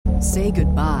Say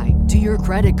goodbye to your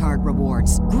credit card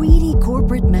rewards. Greedy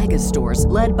corporate mega stores,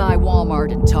 led by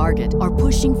Walmart and Target, are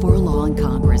pushing for a law in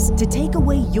Congress to take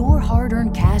away your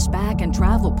hard-earned cash back and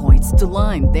travel points to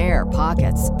line their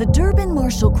pockets. The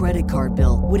Durbin-Marshall credit card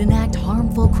bill would enact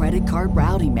harmful credit card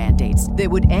routing mandates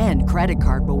that would end credit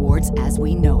card rewards as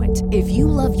we know it. If you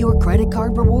love your credit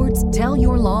card rewards, tell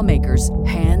your lawmakers,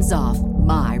 hands off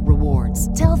my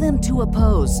rewards. Tell them to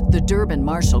oppose the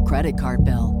Durbin-Marshall credit card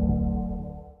bill.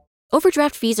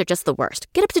 Overdraft fees are just the worst.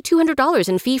 Get up to $200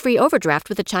 in fee-free overdraft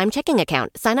with a Chime checking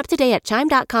account. Sign up today at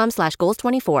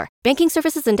chime.com/goals24. Banking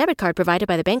services and debit card provided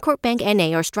by the Bancorp Bank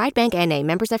N.A. or Stride Bank N.A.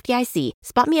 Members FDIC.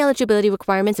 Spot me eligibility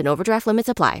requirements and overdraft limits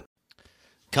apply.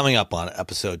 Coming up on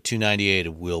episode 298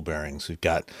 of Wheel Bearings, we've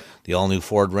got the all-new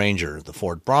Ford Ranger, the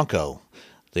Ford Bronco,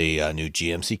 the new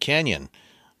GMC Canyon,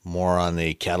 more on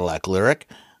the Cadillac Lyriq,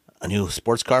 a new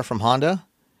sports car from Honda,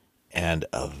 and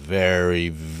a very,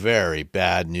 very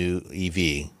bad new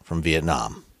EV from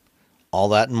Vietnam. All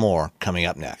that and more coming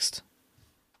up next.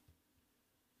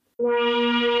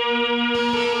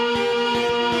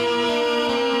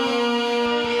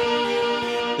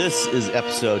 This is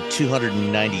episode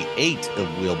 298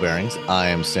 of Wheel Bearings. I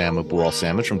am Sam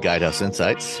Abual-Samad from Guidehouse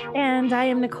Insights. And I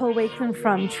am Nicole Wakeman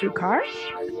from TrueCar.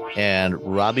 And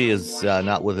Robbie is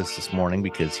not with us this morning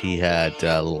because he had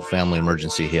a little family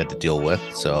emergency he had to deal with.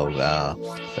 So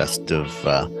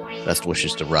best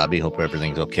wishes to Robbie. Hope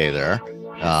everything's okay there.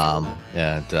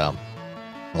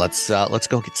 Let's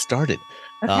go get started.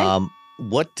 Okay.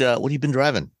 What have you been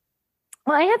driving?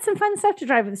 Well, I had some fun stuff to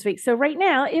drive this week. So right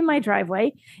now in my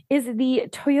driveway is the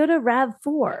Toyota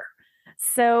RAV4.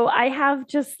 So I have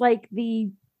just like I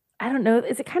don't know,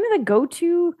 is it kind of the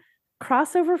go-to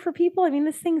crossover for people? I mean,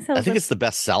 this thing sells. I think it's the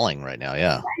best selling right now.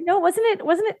 Yeah. I know. Wasn't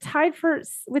it tied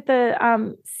with the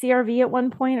CRV at one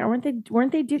point, or weren't they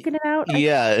duking it out?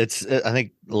 Yeah. I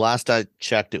think last I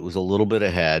checked, it was a little bit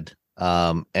ahead.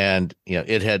 And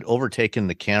it had overtaken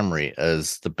the Camry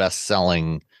as the best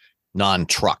selling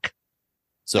non-truck.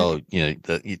 So,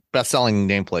 the best selling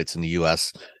nameplates in the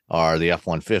US are the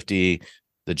F-150,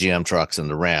 the GM trucks, and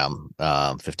the Ram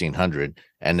 1500.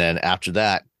 And then after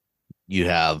that, you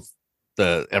have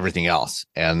everything else.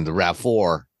 And the RAV4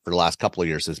 for the last couple of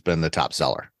years has been the top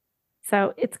seller.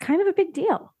 So it's kind of a big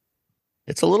deal.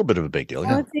 It's a little bit of a big deal.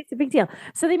 I would say it's a big deal.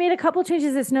 So they made a couple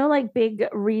changes. It's no like big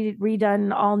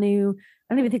redone, all new.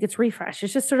 I don't even think it's refresh.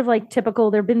 It's just sort of like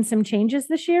typical. There've been some changes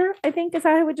this year, I think is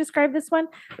how I would describe this one.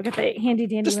 Look at the handy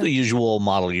dandy. Just the usual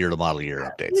model year to model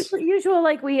year updates. Usual,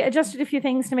 like we adjusted a few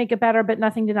things to make it better, but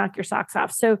nothing to knock your socks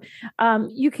off. So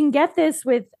you can get this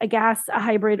with a gas, a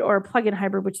hybrid, or a plug-in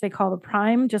hybrid, which they call the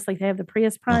Prime, just like they have the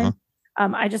Prius Prime. Mm-hmm.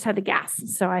 I just had the gas,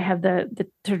 so I have the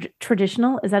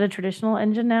traditional. Is that a traditional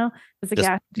engine now? It's a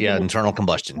gas. Yeah, internal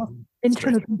combustion.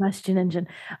 Combustion engine.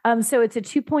 So it's a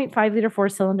 2.5 liter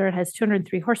 4-cylinder. It has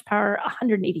 203 horsepower,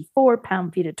 184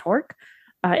 pound-feet of torque.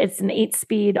 It's an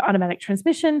 8-speed automatic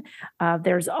transmission.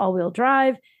 There's all-wheel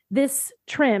drive. This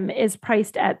trim is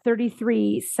priced at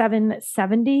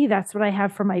 $33,770. That's what I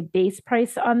have for my base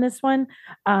price on this one.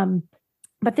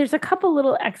 But there's a couple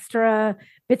little extra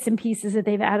bits and pieces that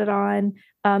they've added on.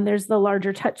 There's the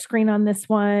larger touchscreen on this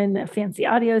one, a fancy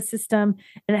audio system,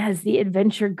 and it has the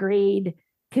adventure grade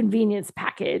convenience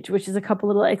package, which is a couple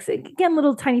little, again,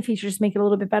 little tiny features to make it a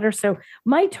little bit better. So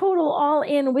my total all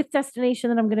in with destination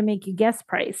that I'm going to make you guess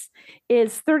price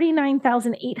is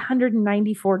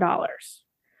 $39,894.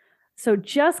 So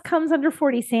just comes under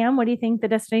 40. Sam, what do you think the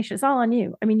destination is? All on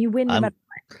you. I mean, you win no matter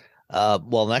what.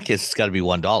 Well, in that case, it's got to be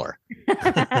 $1.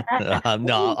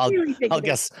 No, I'll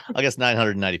guess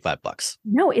 $995.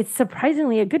 No, it's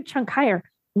surprisingly a good chunk higher.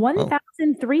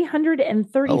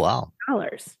 $1,330. Oh, wow.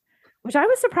 Which I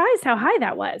was surprised how high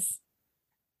that was.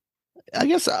 I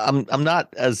guess I'm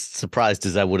not as surprised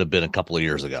as I would have been a couple of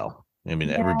years ago. I mean,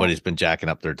 everybody's been jacking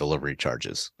up their delivery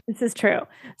charges. This is true.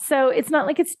 So it's not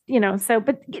like it's,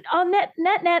 but all net,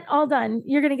 all done.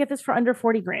 You're going to get this for under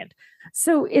 40 grand.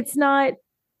 So it's not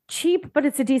cheap, but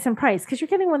it's a decent price because you're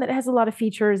getting one that has a lot of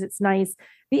features. It's nice.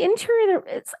 The interior,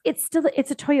 it's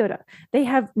a Toyota. They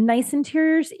have nice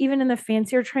interiors, even in the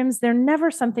fancier trims. They're never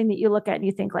something that you look at and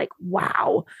you think like,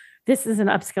 wow, this is an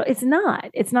upscale.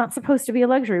 It's not supposed to be a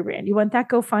luxury brand. You want that,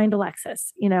 go find a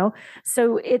Lexus,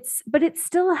 So but it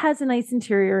still has a nice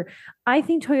interior. I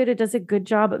think Toyota does a good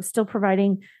job of still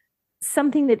providing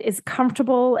something that is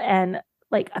comfortable and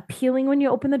like appealing when you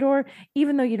open the door,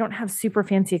 even though you don't have super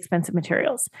fancy, expensive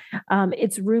materials.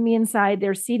 It's roomy inside.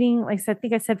 There's seating, like I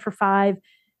think I said, for 5.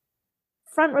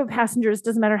 front row passengers,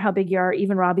 doesn't matter how big you are,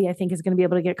 even Robbie, I think, is going to be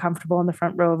able to get comfortable in the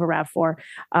front row of a RAV4.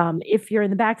 If you're in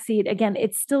the back seat, again,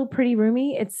 it's still pretty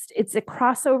roomy. It's a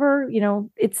crossover,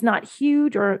 it's not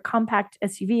huge or a compact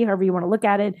SUV, however you want to look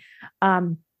at it.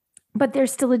 But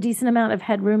there's still a decent amount of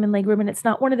headroom and legroom, and it's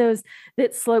not one of those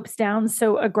that slopes down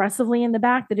so aggressively in the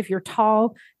back that if you're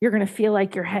tall, you're going to feel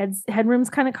like your headroom's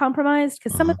kind of compromised,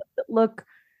 because some of them look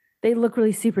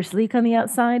really super sleek on the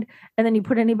outside, and then you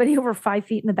put anybody over 5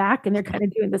 feet in the back and they're kind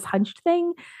of doing this hunched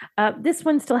thing. This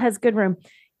one still has good room.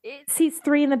 It seats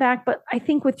 3 in the back, but I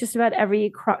think with just about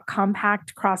every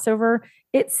compact crossover,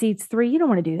 it seats 3. You don't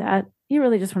want to do that. You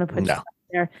really just want to put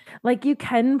there. Like, you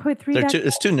can put 3 back.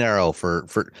 It's too narrow for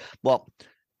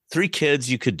 3 kids.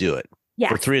 You could do it. Yeah.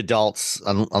 For 3 adults,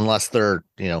 unless they're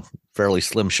fairly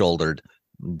slim shouldered,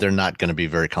 they're not going to be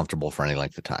very comfortable for any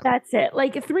length of time. That's it.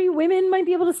 Like, 3 women might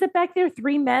be able to sit back there.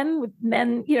 3 men with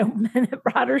men at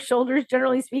broader shoulders,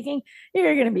 generally speaking,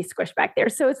 you're going to be squished back there.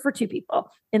 So it's for 2 people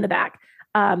in the back.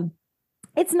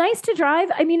 It's nice to drive.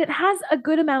 I mean, it has a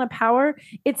good amount of power.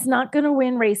 It's not going to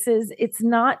win races. It's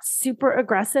not super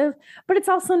aggressive, but it's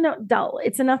also not dull.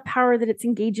 It's enough power that it's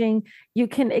engaging. You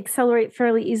can accelerate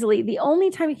fairly easily. The only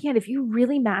time you can't, if you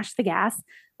really mash the gas,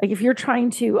 like if you're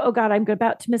trying to, oh God, I'm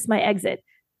about to miss my exit.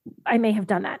 I may have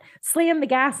done that. Slam the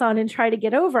gas on and try to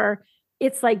get over.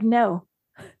 It's like, no,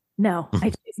 I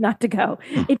choose not to go.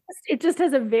 It just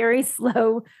has a very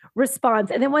slow response.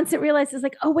 And then once it realizes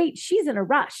like, oh wait, she's in a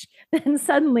rush, then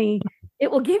suddenly it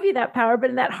will give you that power.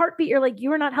 But in that heartbeat, you're like,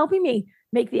 you are not helping me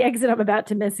make the exit I'm about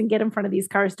to miss and get in front of these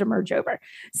cars to merge over.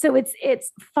 So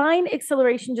it's fine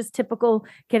acceleration, just typical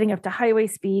getting up to highway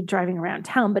speed, driving around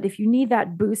town. But if you need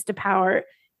that boost of power,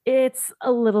 it's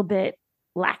a little bit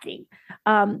lacking.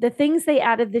 The things they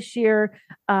added this year,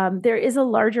 there is a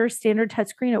larger standard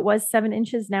touchscreen. It was 7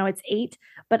 inches, now it's 8,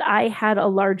 but I had a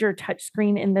larger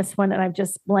touchscreen in this one, and I've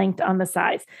just blanked on the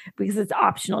size because it's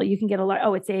optional. You can get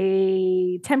it's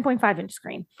a 10.5 inch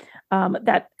screen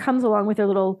that comes along with a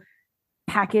little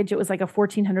package. It was like a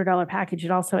 $1,400 package.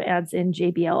 It also adds in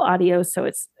JBL audio, so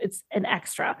it's an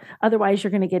extra. Otherwise,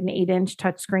 you're going to get an 8-inch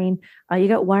touchscreen. You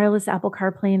got wireless Apple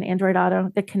CarPlay and Android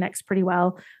Auto that connects pretty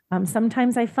well.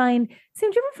 Sometimes I find,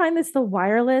 did you ever find this, the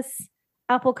wireless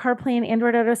Apple CarPlay and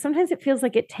Android Auto? Sometimes it feels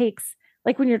like it takes,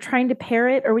 like when you're trying to pair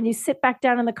it or when you sit back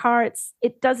down in the car,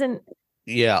 it doesn't.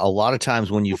 Yeah, a lot of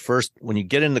times when you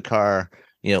get in the car,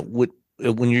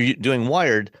 when you're doing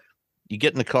wired, you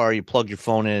get in the car, you plug your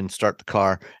phone in, start the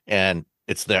car, and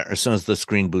it's there. As soon as the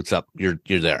screen boots up, you're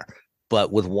there.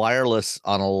 But with wireless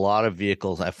on a lot of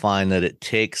vehicles, I find that it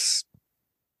takes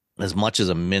as much as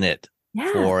a minute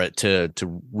for it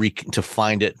to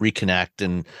find it,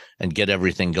 reconnect, and get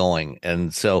everything going.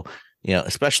 And so,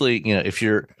 especially if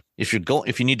you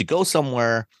need to go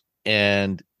somewhere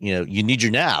and you need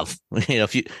your nav,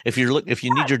 if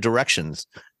you need your directions,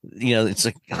 it's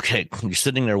like, okay, you're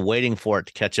sitting there waiting for it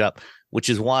to catch up, which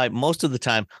is why most of the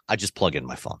time I just plug in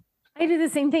my phone. I do the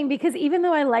same thing because even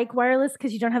though I like wireless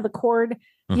because you don't have the cord,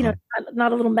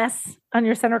 not a little mess on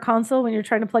your center console when you're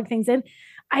trying to plug things in.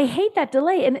 I hate that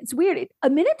delay. And it's weird. A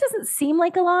minute doesn't seem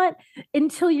like a lot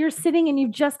until you're sitting and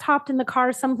you've just hopped in the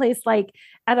car someplace like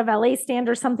at a valet stand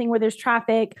or something where there's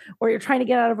traffic, or you're trying to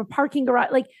get out of a parking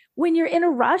garage. Like when you're in a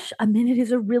rush, a minute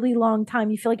is a really long time.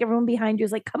 You feel like everyone behind you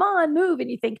is like, come on, move. And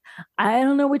you think, I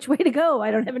don't know which way to go. I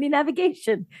don't have any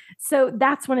navigation. So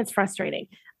that's when it's frustrating.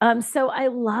 So I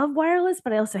love wireless,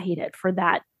 but I also hate it for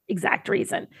that exact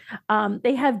reason.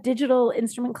 They have digital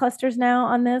instrument clusters now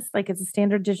on this. Like it's a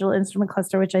standard digital instrument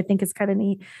cluster, which I think is kind of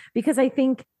neat because I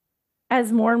think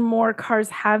as more and more cars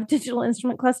have digital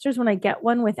instrument clusters, when I get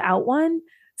one without one,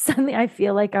 suddenly I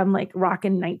feel like I'm like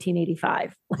rocking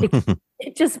 1985. Like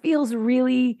it just feels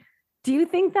really, do you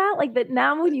think that? Like that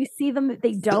now when you see them,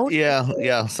 they don't?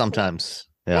 Yeah, sometimes.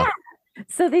 Yeah.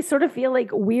 So they sort of feel like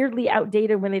weirdly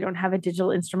outdated when they don't have a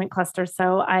digital instrument cluster.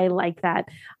 So I like that.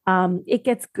 It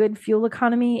gets good fuel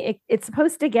economy. It's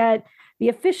supposed to get, the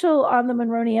official on the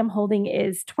Monroney I'm holding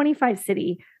is 25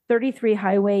 city, 33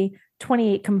 highway,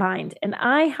 28 combined. And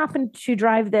I happened to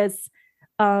drive this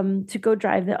to go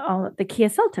drive the Kia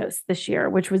Seltos this year,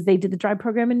 which was, they did the drive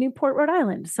program in Newport, Rhode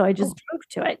Island. So I just drove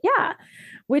to it. Yeah.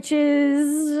 Which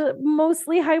is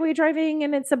mostly highway driving.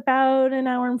 And it's about an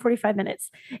hour and 45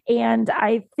 minutes. And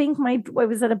I think I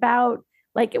was at about,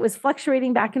 like, it was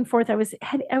fluctuating back and forth. I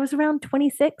was around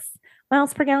 26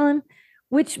 miles per gallon,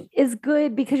 which is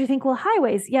good because you think, well,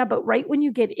 highways. Yeah. But right when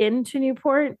you get into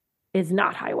Newport, is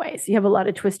not highways. You have a lot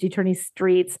of twisty, turny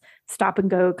streets, stop and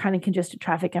go, kind of congested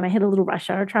traffic. And I hit a little rush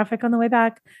hour traffic on the way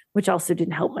back, which also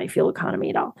didn't help my fuel economy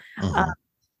at all.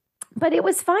 But it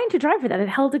was fine to drive for that. It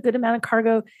held a good amount of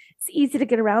cargo. It's easy to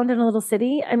get around in a little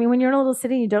city. I mean, when you're in a little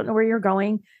city, you don't know where you're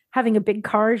going. Having a big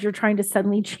car as you're trying to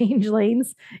suddenly change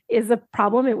lanes is a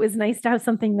problem. It was nice to have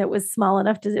something that was small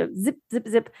enough to zip, zip,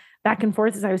 zip back and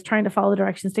forth as I was trying to follow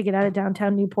directions to get out of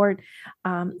downtown Newport.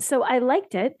 So I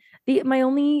liked it. My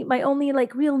only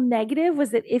like real negative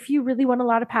was that if you really want a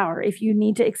lot of power, if you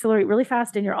need to accelerate really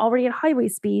fast and you're already at highway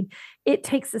speed, it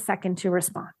takes a second to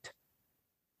respond.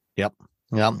 Yep.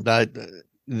 Yeah.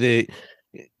 The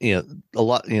a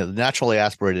lot, naturally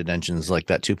aspirated engines like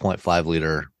that 2.5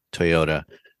 liter Toyota,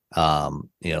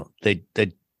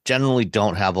 they generally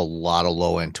don't have a lot of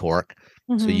low end torque.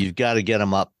 So you've got to get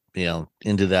them up,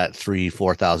 into that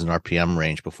 4,000 RPM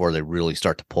range before they really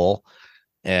start to pull.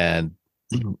 And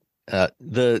that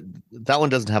one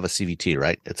doesn't have a CVT,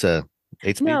 right? It's a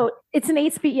 8-speed. No, it's an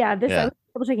 8-speed. Yeah, I was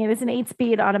double checking. It's an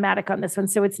 8-speed automatic on this one,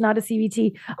 so it's not a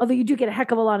CVT. Although you do get a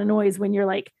heck of a lot of noise when you're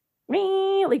like,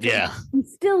 yeah, you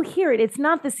still hear it. It's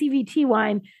not the CVT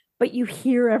whine, but you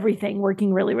hear everything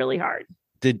working really, really hard.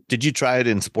 Did you try it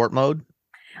in sport mode?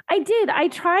 I did. I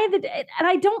tried it, and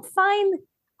I didn't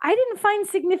find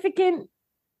significant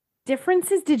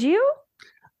differences. Did you?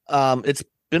 It's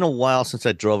been a while since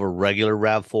I drove a regular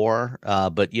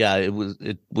RAV4, but yeah,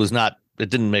 it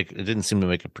didn't seem to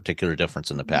make a particular difference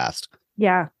in the past.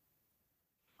 Yeah.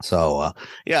 So,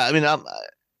 I mean,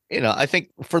 I think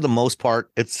for the most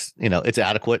part, it's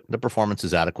adequate. The performance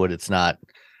is adequate. It's not,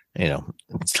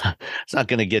 it's not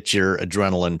going to get your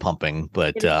adrenaline pumping,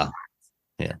 but yeah.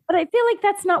 But I feel like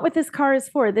that's not what this car is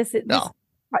for. No.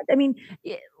 I mean,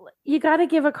 you got to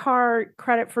give a car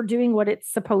credit for doing what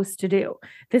it's supposed to do.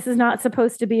 This is not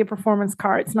supposed to be a performance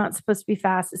car. It's not supposed to be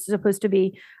fast. It's supposed to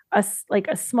be a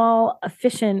small,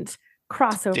 efficient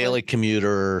crossover. Daily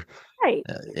commuter, right?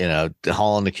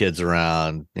 Hauling the kids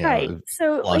around. Right.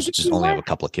 So just only have a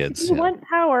couple of kids. If you want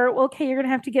power, well, okay, you're going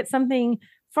to have to get something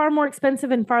far more expensive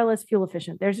and far less fuel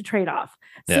efficient. There's a trade-off.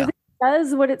 So this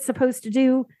does what it's supposed to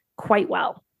do quite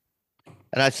well.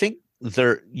 And I think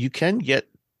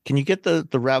can you get the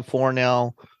RAV4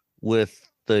 now with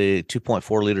the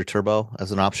 2.4 liter turbo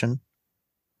as an option?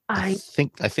 I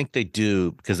think they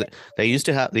do, because they used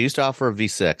to offer a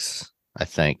V6, I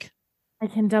think. I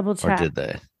can double check. Or did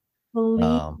they?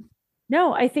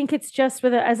 No, I think it's just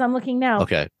as I'm looking now.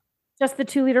 Okay. Just the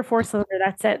 2 liter 4-cylinder.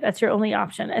 That's it. That's your only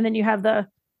option. And then you have the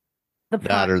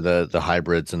that or the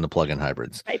hybrids and the plug-in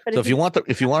hybrids. Right, but so if you want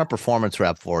a performance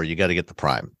RAV4, you got to get the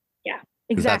Prime. Yeah,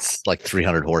 exactly. That's like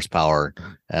 300 horsepower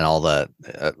and all the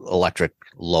electric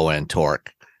low end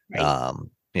torque. Right.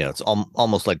 It's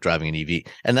almost like driving an EV.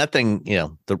 And that thing,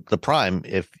 the Prime,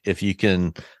 if you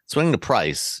can swing the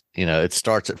price, it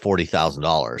starts at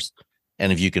 $40,000.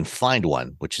 And if you can find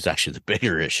one, which is actually the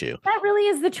bigger issue, that really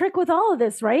is the trick with all of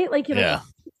this, right? Like,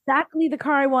 exactly the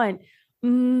car I want.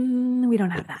 We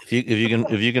don't have that.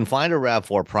 If you can find a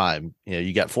RAV4 Prime,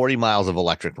 you got 40 miles of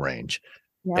electric range,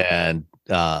 and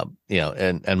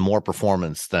and more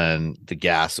performance than the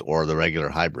gas or the regular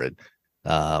hybrid.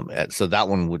 So that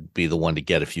one would be the one to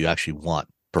get if you actually want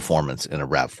performance in a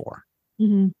RAV4.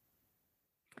 Mm-hmm.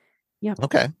 Yeah.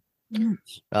 Okay.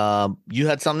 You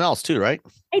had something else too, right?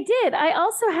 I did. I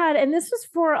also had, and this was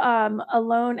for a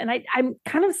loan, and I'm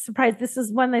kind of surprised. This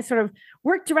is one I sort of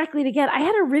worked directly to get. I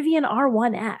had a Rivian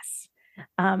R1S.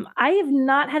 I have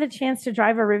not had a chance to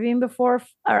drive a Rivian before,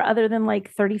 or other than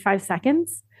like 35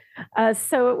 seconds.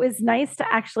 So it was nice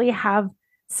to actually have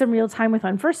some real time with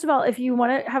one. First of all, if you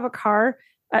want to have a car,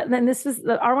 then the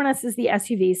R1S is the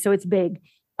SUV, so it's big.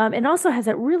 It also has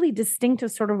that really distinctive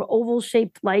sort of oval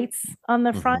shaped lights on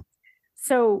the front.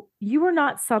 So you are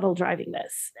not subtle driving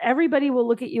this. Everybody will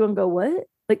look at you and go, what?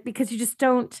 Like, because you just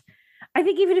don't. I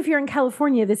think even if you're in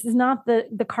California, this is not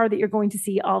the car that you're going to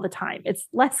see all the time. It's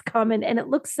less common, and it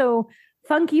looks so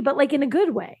funky, but like in a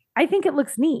good way. I think it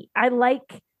looks neat. I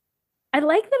like that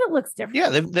it looks different. Yeah,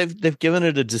 they've given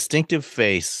it a distinctive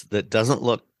face that doesn't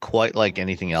look quite like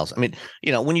anything else. I mean,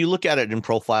 when you look at it in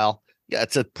profile, yeah,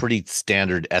 it's a pretty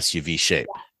standard SUV shape.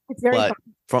 Yeah, it's very but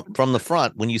from the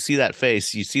front, when you see that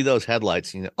face, you see those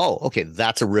headlights, and oh, okay,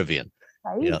 that's a Rivian.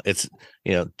 Right. It's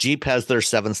Jeep has their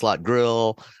 7-slot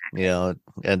grille,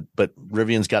 but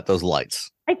Rivian's got those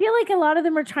lights. I feel like a lot of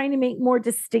them are trying to make more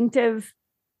distinctive,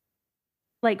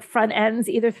 like, front ends,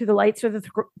 either through the lights or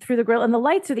through the grille. And the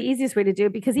lights are the easiest way to do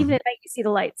it, because even at night you see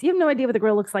the lights. You have no idea what the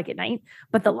grille looks like at night,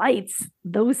 but the lights,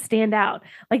 those stand out.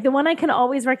 Like the one I can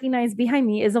always recognize behind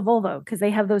me is a Volvo, because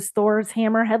they have those Thor's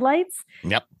hammer headlights.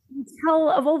 Yep. You can tell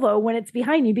a Volvo when it's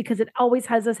behind you because it always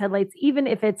has those headlights, even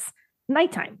if it's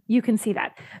nighttime. You can see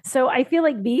that. So I feel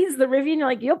like the Rivian, you're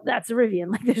like, yep, that's a Rivian.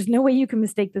 Like there's no way you can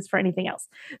mistake this for anything else.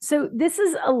 So this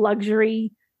is a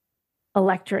luxury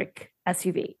electric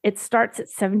SUV. It starts at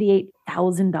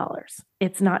 $78,000.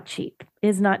 It's not cheap. It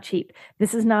is not cheap.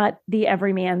 This is not the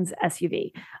everyman's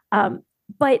SUV.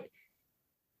 But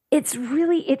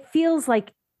it feels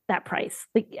like that price.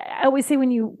 Like I always say,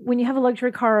 when you have a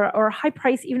luxury car or a high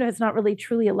price, even if it's not really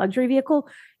truly a luxury vehicle,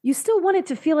 you still want it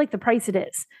to feel like the price it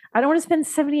is. I don't want to spend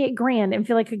 78 grand and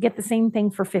feel like I could get the same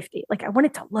thing for 50. Like I want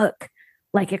it to look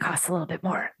like it costs a little bit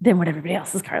more than what everybody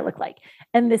else's car looked like.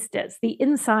 And this does. The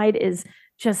inside is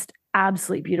just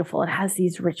absolutely beautiful. It has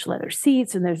these rich leather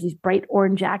seats and there's these bright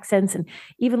orange accents. And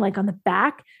even like on the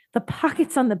back, the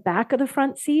pockets on the back of the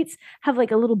front seats have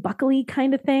like a little buckly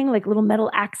kind of thing, like a little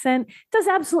metal accent. It does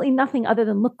absolutely nothing other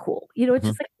than look cool. It's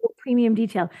just like a little premium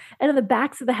detail. And on the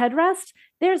backs of the headrest,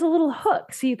 there's a little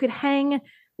hook. So you could hang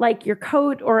like your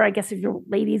coat, or I guess if your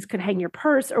ladies could hang your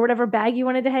purse or whatever bag you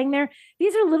wanted to hang there.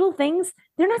 These are little things.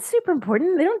 They're not super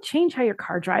important. They don't change how your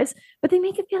car drives, but they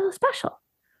make it feel special.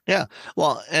 Yeah.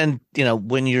 Well, and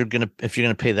when if you're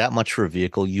gonna pay that much for a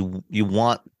vehicle, you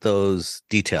want those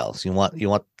details. You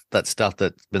want that stuff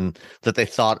that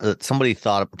somebody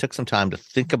took some time to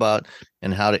think about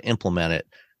and how to implement it.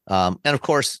 And of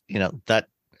course, that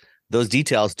those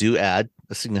details do add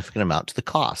a significant amount to the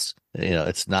cost.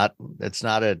 It's not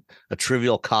a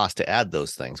trivial cost to add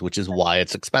those things, which is why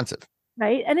it's expensive.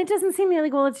 Right. And it doesn't seem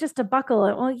like, well, it's just a buckle.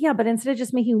 Well, yeah, but instead of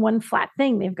just making one flat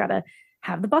thing, they've got to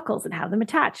have the buckles and have them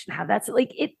attached and have that's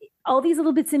like it. All these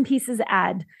little bits and pieces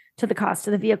add to the cost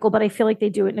of the vehicle, but I feel like they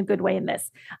do it in a good way in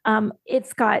this.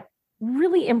 It's got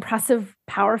really impressive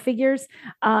power figures.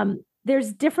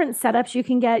 There's different setups you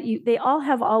can get. They all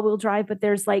have all-wheel drive, but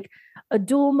there's like a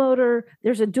dual motor,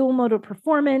 there's a dual motor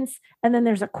performance, and then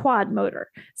there's a quad motor.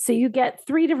 So you get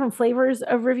 3 different flavors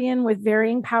of Rivian with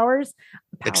varying powers.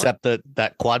 Except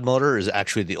that quad motor is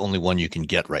actually the only one you can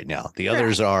get right now. The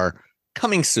others are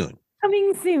coming soon.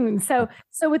 So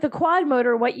with the quad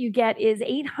motor, what you get is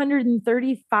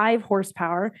 835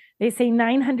 horsepower. They say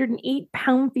 908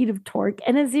 pound-feet of torque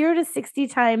and a 0 to 60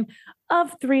 time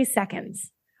of 3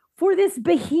 seconds. For this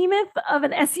behemoth of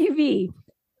an SUV,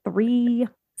 3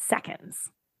 seconds.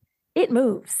 It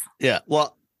moves. Yeah.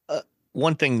 Well,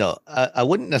 one thing though, I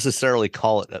wouldn't necessarily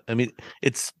call it. I mean,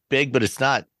 it's big, but it's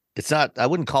not. I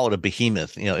wouldn't call it a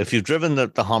behemoth. If you've driven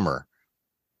the Hummer.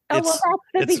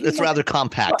 It's rather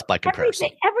compact by comparison.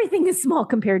 Everything is small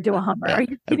compared to a Hummer. Yeah. Are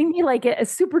you kidding me? Like a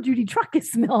Super Duty truck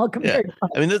is small compared to a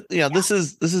Hummer. I mean, this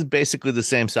is basically the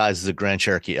same size as a Grand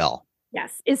Cherokee L.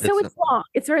 Yes. It's long.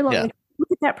 It's very long. Yeah. Like,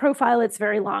 look at that profile. It's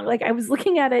very long. Like I was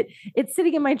looking at it. It's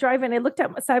sitting in my driveway and I looked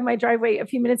outside my driveway a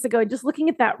few minutes ago and just looking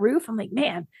at that roof, I'm like,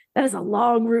 man, that is a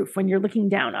long roof when you're looking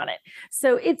down on it.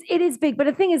 So it is big. But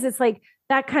the thing is, it's like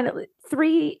that kind of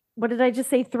 3, what did I just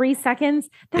say? 3 seconds?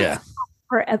 That's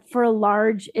for a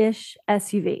large-ish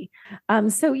SUV.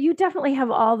 So you definitely have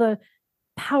all the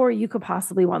power you could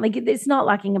possibly want. Like it's not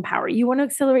lacking in power. You want to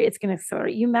accelerate, it's going to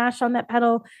accelerate. You mash on that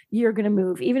pedal, you're going to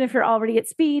move. Even if you're already at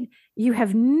speed, you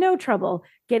have no trouble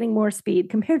getting more speed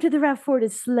compared to the RAV4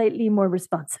 is slightly more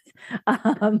responsive.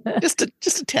 Just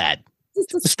a tad.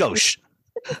 Just a skosh.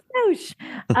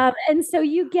 And so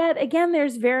you get, again,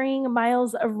 there's varying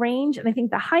miles of range. And I think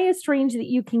the highest range that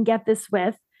you can get this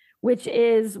with, which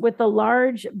is with the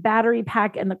large battery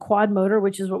pack and the quad motor,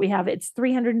 which is what we have. It's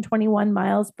 321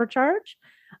 miles per charge,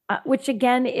 which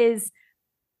again is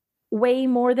way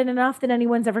more than enough than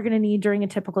anyone's ever going to need during a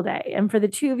typical day. And for the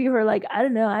two of you who are like, I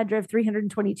don't know, I drive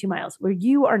 322 miles, where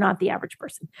you are not the average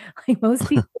person. Like most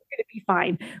people are going to be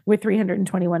fine with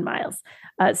 321 miles.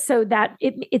 So that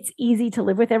it's easy to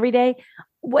live with every day.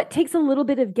 What takes a little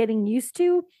bit of getting used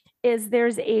to is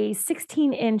there's a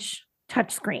 16-inch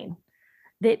touchscreen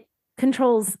that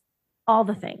controls all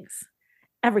the things,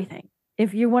 everything.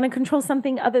 If you want to control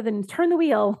something other than turn the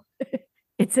wheel,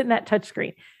 it's in that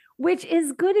touchscreen, which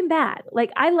is good and bad.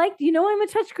 Like I'm a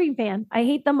touchscreen fan. I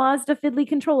hate the Mazda fiddly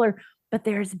controller, but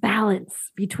there's balance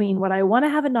between what I want to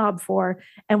have a knob for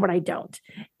and what I don't.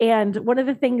 And one of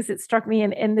the things that struck me,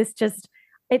 and this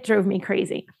it drove me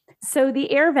crazy. So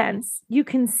the air vents, you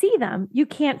can see them, you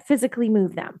can't physically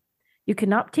move them. You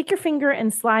cannot take your finger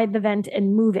and slide the vent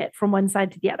and move it from one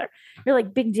side to the other. You're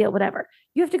like, big deal, whatever.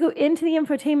 You have to go into the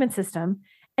infotainment system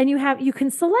and you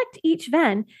can select each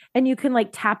vent and you can like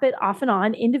tap it off and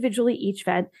on individually each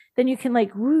vent. Then you can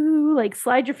like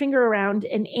slide your finger around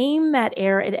and aim that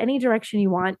air at any direction you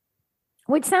want,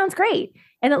 which sounds great.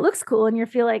 And it looks cool. And you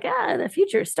feel like, the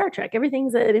future, Star Trek,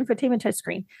 everything's an infotainment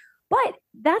touchscreen. But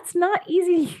that's not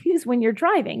easy to use when you're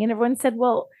driving. And everyone said,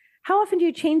 well, how often do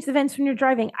you change the vents when you're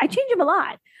driving? I change them a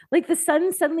lot. Like the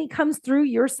sun suddenly comes through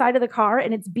your side of the car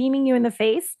and it's beaming you in the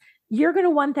face. You're going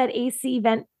to want that AC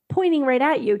vent pointing right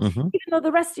at you, even though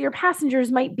the rest of your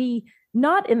passengers might be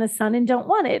not in the sun and don't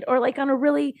want it. Or like on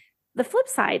the flip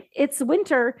side, it's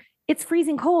winter, it's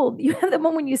freezing cold. You have the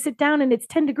moment when you sit down and it's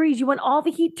 10 degrees, you want all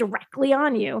the heat directly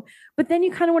on you, but then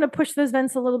you kind of want to push those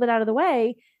vents a little bit out of the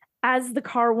way as the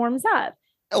car warms up.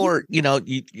 Or,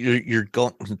 you're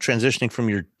going transitioning from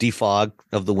your defog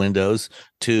of the windows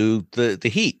to the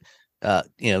heat.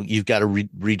 You've got to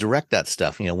redirect that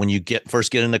stuff. When you first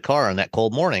get in the car on that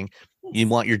cold morning, you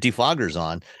want your defoggers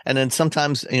on. And then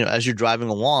sometimes, as you're driving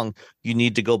along, you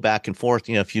need to go back and forth.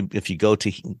 If you go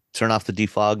to turn off the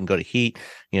defog and go to heat,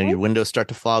 your windows start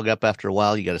to fog up after a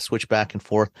while. You got to switch back and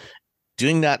forth.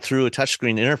 Doing that through a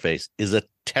touchscreen interface is a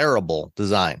terrible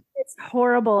design. It's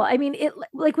horrible. I mean,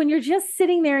 like when you're just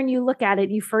sitting there and you look at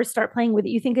it, you first start playing with it,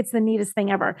 you think it's the neatest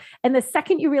thing ever. And the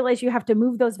second you realize you have to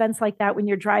move those vents like that when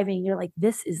you're driving, you're like,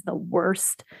 this is the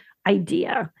worst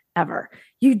idea ever.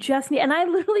 You just need, and I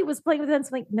literally was playing with vents.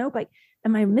 I'm like, nope,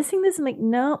 am I missing this? I'm like,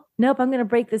 nope, I'm going to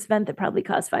break this vent that probably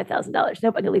cost $5,000. Nope,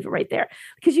 I'm going to leave it right there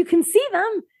because you can see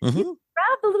them. Mm-hmm. You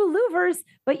grab the little louvers,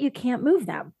 but you can't move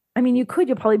them. I mean, you'll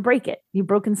probably break it. You've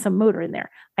broken some motor in there.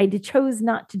 I chose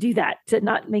not to do that, to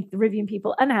not make the Rivian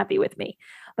people unhappy with me.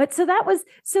 But so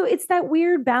it's that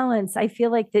weird balance. I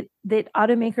feel like that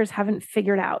automakers haven't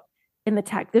figured out in the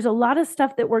tech. There's a lot of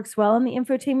stuff that works well on the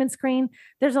infotainment screen.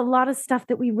 There's a lot of stuff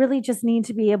that we really just need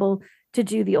to be able to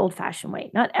do the old fashioned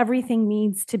way. Not everything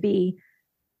needs to be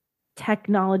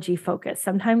technology focused.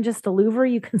 Sometimes just a louver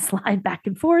you can slide back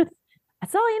and forth.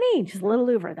 That's all you need. Just a little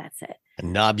louver. That's it. A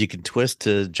knob you can twist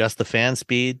to adjust the fan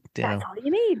speed. That's all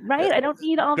you need, right? I don't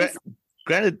need all this.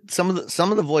 Granted, some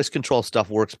of the voice control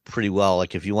stuff works pretty well.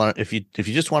 Like if you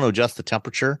just want to adjust the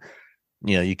temperature,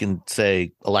 you can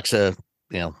say, Alexa,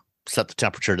 set the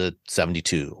temperature to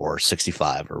 72 or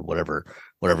 65 or whatever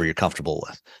you're comfortable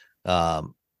with.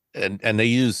 And they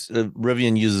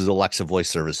Rivian uses Alexa voice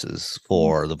services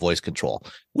for the voice control,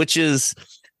 which is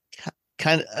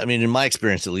kind of, I mean, in my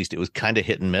experience, at least, it was kind of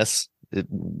hit and miss. It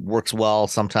works well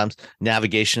sometimes.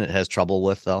 Navigation, it has trouble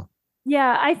with, though.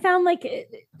 Yeah, I found like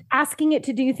asking it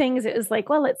to do things, it was like,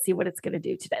 well, let's see what it's going to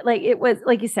do today. Like it was,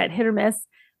 like you said, hit or miss.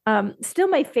 Still,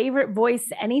 my favorite voice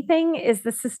anything is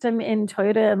the system in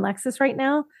Toyota and Lexus right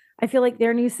now. I feel like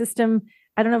their new system,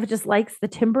 I don't know if it just likes the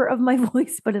timbre of my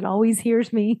voice, but it always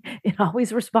hears me. It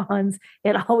always responds.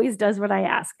 It always does what I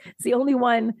ask. It's the only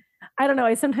one. I don't know.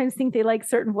 I sometimes think they like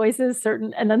certain voices,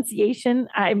 certain enunciation.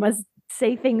 I must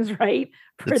say things right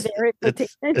for their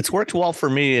expectations. It's worked well for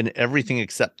me in everything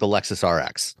except the Lexus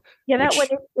RX. Yeah, that one,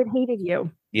 it hated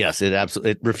you. Yes,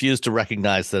 it refused to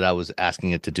recognize that I was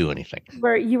asking it to do anything.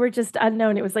 Where you were just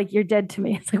unknown. It was like, you're dead to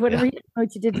me. It's like, whatever you know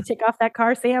what you did to take off that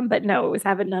car, Sam. But no, it was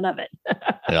having none of it.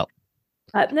 Yeah.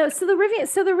 No, so the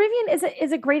Rivian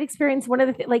is a great experience. One of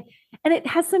the things, and it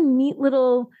has some neat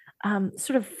little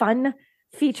sort of fun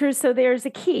features. So there's the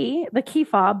key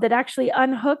fob that actually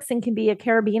unhooks and can be a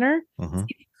carabiner. Mm-hmm. So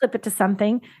you can clip it to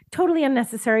something. Totally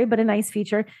unnecessary, but a nice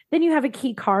feature. Then you have a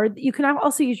key card. You can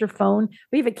also use your phone.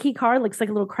 We have a key card, looks like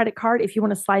a little credit card if you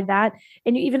want to slide that.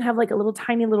 And you even have like a little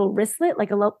tiny little wristlet,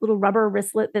 like a little rubber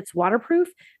wristlet that's waterproof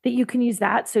that you can use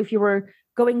that. So if you were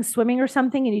going swimming or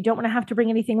something and you don't want to have to bring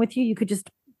anything with you, you could just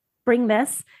bring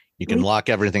this. You can lock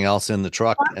everything else in the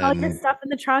truck. All your stuff in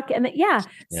the truck. And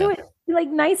so it's like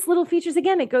nice little features.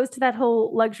 Again, it goes to that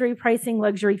whole luxury pricing,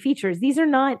 luxury features. These are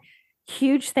not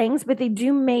huge things, but they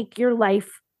do make your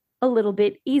life a little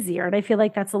bit easier. And I feel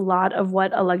like that's a lot of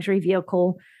what a luxury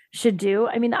vehicle should do.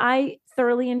 I mean, I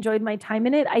thoroughly enjoyed my time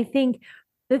in it. I think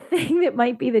the thing that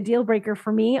might be the deal breaker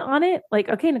for me on it, like,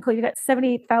 okay, Nicole, you got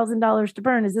 $78,000 to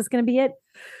burn. Is this going to be it?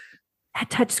 That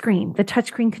touchscreen, the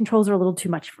touchscreen controls are a little too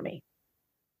much for me.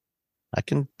 I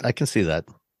can see that.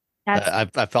 I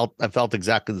felt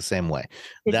exactly the same way.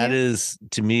 That is,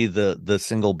 to me, the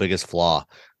single biggest flaw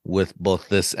with both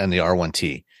this and the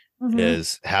R1T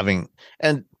is having,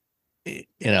 and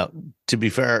to be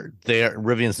fair,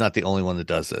 Rivian's not the only one that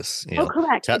does this.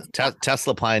 Correct.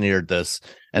 Tesla pioneered this,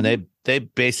 and they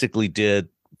basically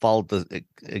followed the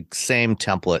same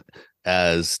template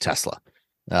as Tesla.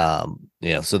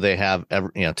 So they have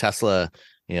Tesla,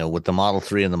 with the Model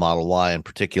 3 and the Model Y in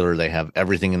particular, they have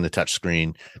everything in the touch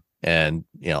screen. And,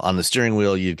 on the steering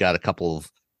wheel, you've got a couple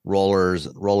of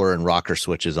roller and rocker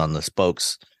switches on the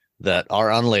spokes that are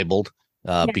unlabeled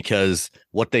because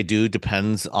what they do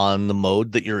depends on the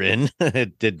mode that you're in.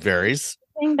 It varies.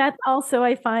 That also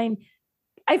I find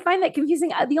that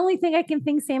confusing. The only thing I can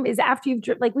think, Sam, is after you've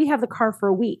we have the car for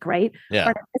a week, right? Yeah.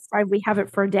 Or this drive, we have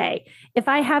it for a day. If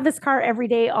I have this car every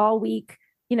day, all week,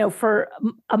 for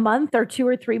a month or 2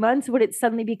 or 3 months, would it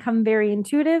suddenly become very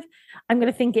intuitive? I'm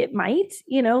going to think it might,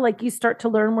 you start to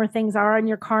learn where things are in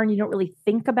your car and you don't really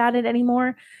think about it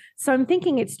anymore. So I'm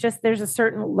thinking it's just there's a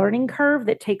certain learning curve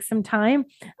that takes some time.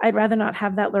 I'd rather not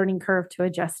have that learning curve to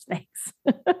adjust things.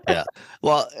 Yeah.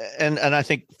 Well, and I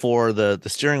think for the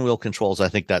steering wheel controls, I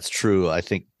think that's true. I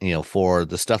think, for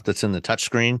the stuff that's in the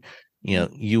touchscreen,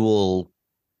 you will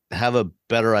have a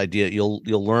better idea. You'll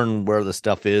learn where the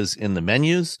stuff is in the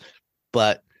menus,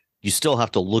 but you still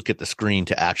have to look at the screen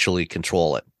to actually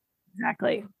control it.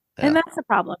 Exactly. Yeah. And that's a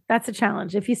problem. That's a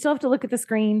challenge. If you still have to look at the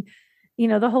screen,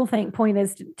 the whole point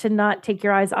is to not take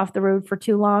your eyes off the road for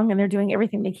too long. And they're doing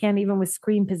everything they can, even with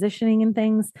screen positioning and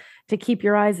things, to keep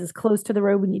your eyes as close to the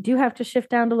road when you do have to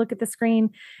shift down to look at the screen.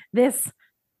 This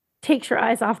takes your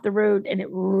eyes off the road, and it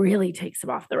really takes them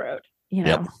off the road.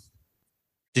 Yep.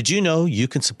 Did you know you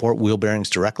can support Wheel Bearings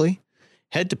directly?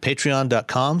 Head to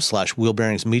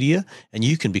patreon.com/wheelbearingsmedia, and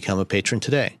you can become a patron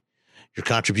today. Your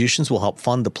contributions will help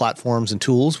fund the platforms and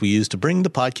tools we use to bring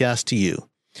the podcast to you.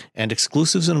 And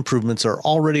exclusives and improvements are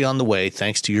already on the way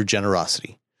thanks to your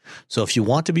generosity. So if you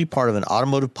want to be part of an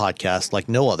automotive podcast like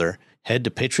no other, head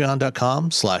to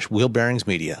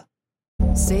patreon.com/wheelbearingsmedia.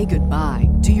 Say goodbye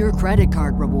to your credit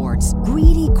card rewards.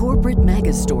 Greedy corporate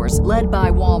mega stores, led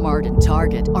by Walmart and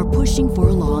Target, are pushing for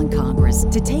a law in Congress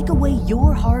to take away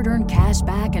your hard-earned cash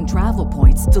back and travel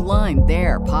points to line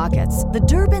their pockets. The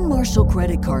Durbin-Marshall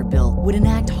credit card bill would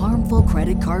enact harmful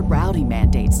credit card routing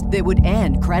mandates that would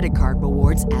end credit card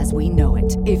rewards as we know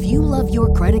it. If you love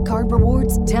your credit card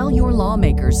rewards, tell your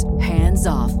lawmakers, hands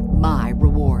off my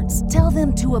rewards. Tell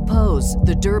them to oppose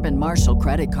the Durbin-Marshall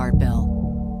credit card bill.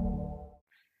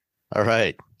 All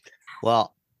right.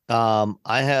 Well,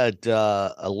 I had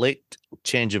a late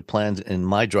change of plans in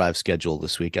my drive schedule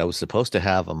this week. I was supposed to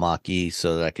have a Mach-E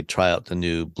so that I could try out the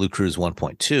new Blue Cruise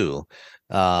 1.2.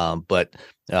 But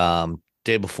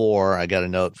day before, I got a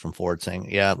note from Ford saying,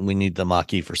 yeah, we need the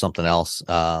Mach-E for something else,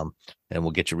 and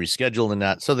we'll get you rescheduled in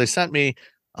that. So they sent me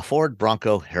a Ford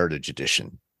Bronco Heritage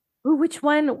Edition. Ooh, which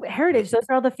one? Heritage. Those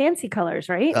are all the fancy colors,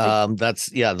 right?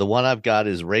 The one I've got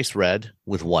is race red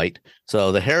with white.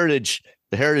 So the Heritage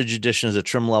Edition is a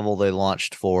trim level they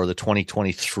launched for the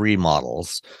 2023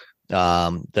 models,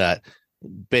 that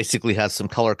basically has some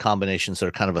color combinations that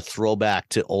are kind of a throwback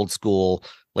to old school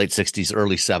late 60s,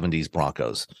 early 70s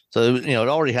Broncos. So, it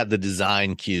already had the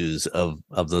design cues of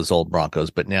those old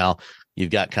Broncos, but now you've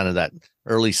got kind of that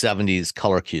early 70s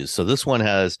color cues. So this one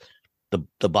has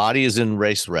the body is in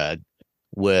race red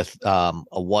with a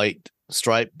white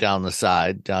stripe down the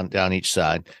side, down each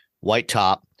side, white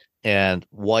top, and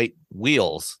white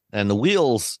wheels. And the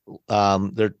wheels,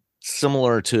 they're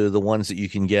similar to the ones that you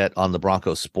can get on the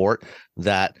Bronco Sport.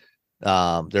 That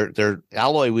they're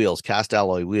alloy wheels, cast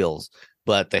alloy wheels,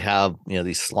 but they have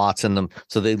these slots in them,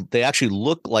 so they actually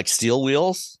look like steel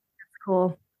wheels. That's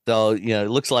cool. So, it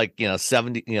looks like,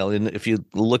 70, if you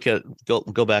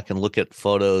go back and look at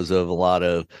photos of a lot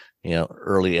of,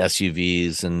 early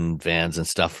SUVs and vans and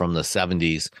stuff from the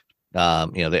 70s,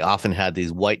 they often had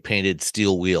these white painted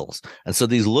steel wheels. And so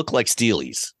these look like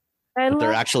steelies, but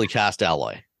they're actually cast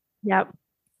alloy. Yep.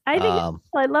 I think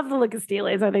I love the look of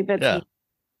steelies. I think that's neat.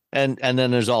 And then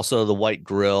there's also the white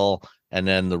grille, and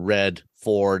then the red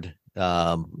Ford,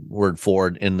 word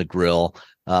Ford in the grille.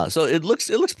 So it looks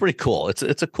pretty cool.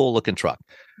 It's a cool looking truck.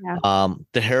 Yeah.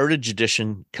 The Heritage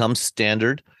Edition comes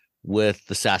standard with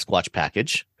the Sasquatch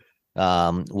package,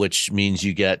 which means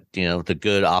you get the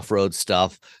good off-road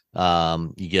stuff.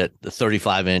 You get the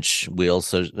 35-inch wheels,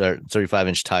 so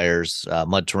 35-inch tires,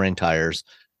 mud terrain tires,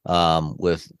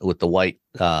 with the white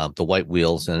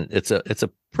wheels, and it's a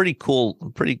pretty cool,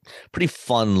 pretty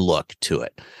fun look to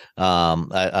it.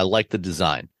 I like the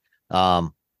design.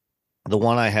 The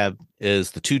one I have is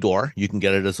the 2-door. You can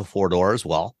get it as a 4-door as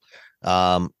well.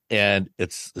 And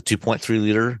it's the 2.3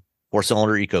 liter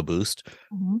 4-cylinder EcoBoost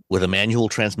with a manual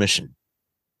transmission.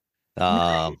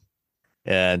 And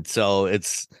so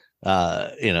it's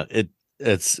going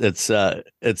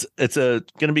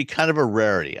to be kind of a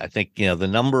rarity. I think, the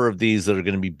number of these that are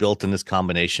going to be built in this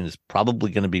combination is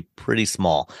probably going to be pretty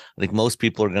small. I think most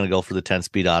people are going to go for the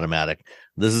 10-speed automatic.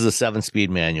 This is a 7-speed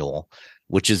manual,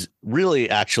 which is really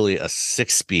actually a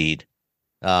 6-speed,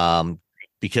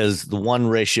 because the 1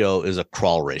 ratio is a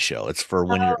crawl ratio. It's for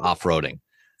when you're off-roading.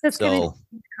 So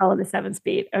call it a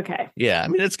 7-speed. Okay. Yeah. I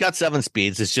mean, it's got 7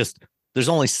 speeds. It's just, there's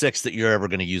only 6 that you're ever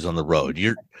going to use on the road.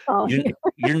 You're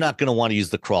not going to want to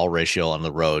use the crawl ratio on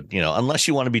the road, unless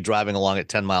you want to be driving along at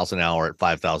 10 miles an hour at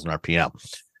 5,000 RPM.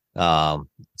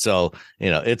 So,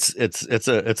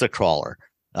 it's a crawler.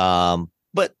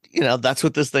 But that's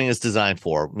what this thing is designed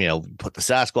for. Put the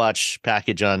Sasquatch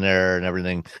package on there and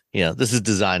everything. This is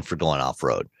designed for going off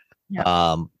road.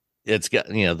 Yeah. It's got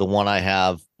the one I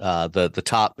have, the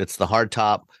top. It's the hard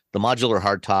top, the modular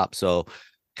hard top. So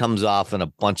comes off in a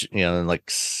bunch, in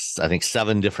like I think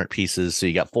 7 different pieces. So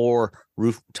you got 4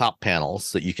 rooftop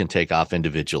panels that you can take off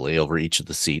individually over each of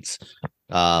the seats,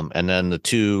 and then the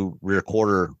 2 rear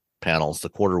quarter panels, the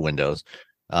quarter windows,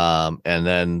 and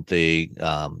then the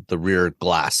rear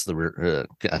glass, the rear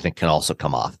I think can also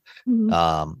come off, and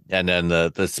then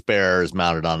the spare is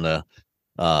mounted on the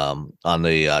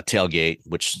tailgate,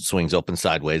 which swings open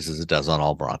sideways as it does on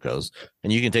all Broncos,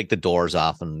 and you can take the doors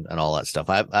off and all that stuff.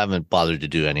 I haven't bothered to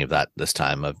do any of that this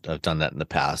time. I've done that in the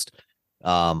past.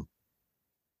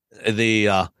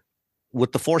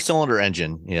 With the 4-cylinder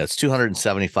engine, it's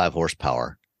 275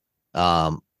 horsepower.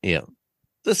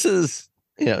 This is,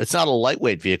 it's not a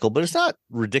lightweight vehicle, but it's not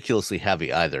ridiculously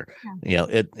heavy either. Yeah.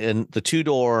 And the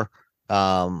 2-door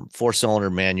 4-cylinder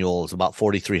manual is about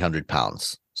 4,300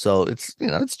 pounds. So it's,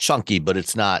 it's chunky, but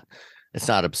it's not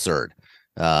absurd.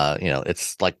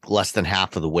 It's like less than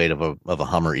half of the weight of a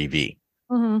Hummer EV.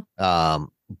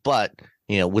 But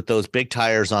with those big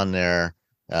tires on there,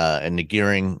 and the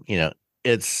gearing,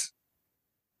 it's,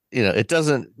 it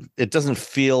doesn't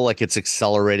feel like it's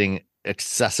accelerating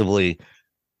excessively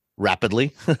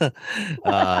rapidly.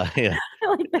 Not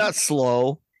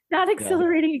slow, not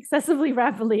accelerating excessively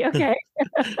rapidly. Okay.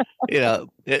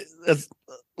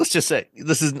 Let's just say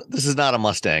this is not a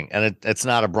Mustang, and it's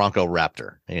not a Bronco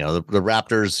Raptor. The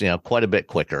Raptor's quite a bit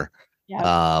quicker.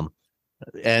 Yeah.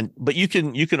 But you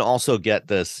can also get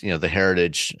this, the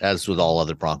Heritage, as with all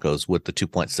other Broncos, with the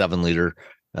 2.7 liter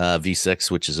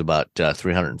V6, which is about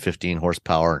 315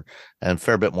 horsepower and a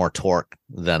fair bit more torque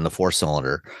than the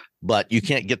 4-cylinder. But you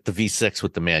can't get the V6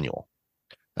 with the manual.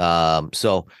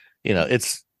 So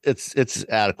it's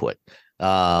adequate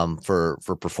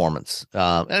for performance,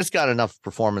 and it's got enough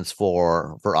performance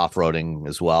for off-roading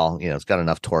as well. It's got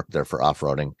enough torque there for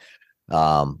off-roading.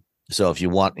 So if you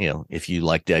want, if you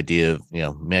like the idea of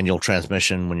manual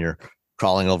transmission when you're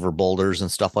crawling over boulders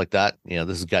and stuff like that, this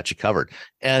has got you covered.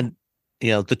 And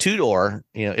the 2-door,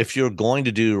 if you're going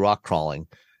to do rock crawling,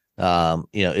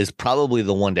 is probably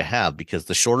the one to have, because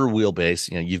the shorter wheelbase,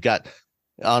 you've got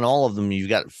on all of them, you've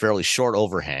got fairly short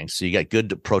overhangs, so you got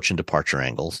good approach and departure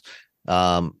angles.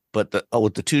 But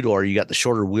with the 2-door, you got the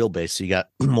shorter wheelbase, so you got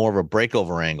more of a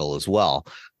breakover angle as well,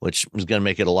 which is going to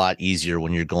make it a lot easier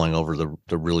when you're going over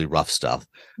the really rough stuff.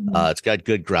 It's got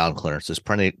good ground clearance. There's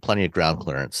plenty of ground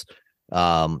clearance.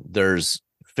 There's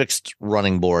fixed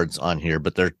running boards on here,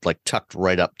 but they're like tucked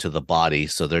right up to the body,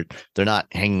 so they're not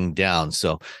hanging down.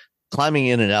 So climbing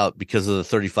in and out, because of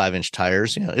the 35-inch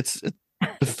tires, it's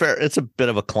a bit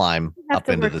of a climb up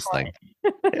into this thing.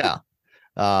 Yeah.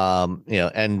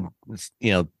 And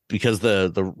because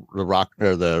the rock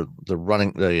or the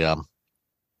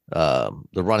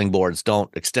running boards don't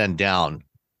extend down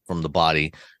from the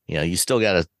body, you still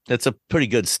it's a pretty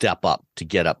good step up to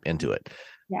get up into it.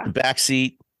 Yeah. The back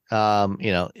seat,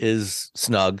 is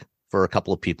snug for a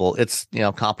couple of people. It's,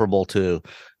 comparable to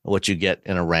what you get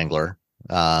in a Wrangler.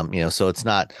 So it's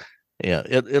not,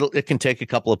 it can take a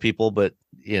couple of people, but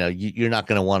you're not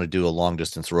going to want to do a long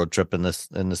distance road trip in this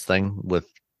thing with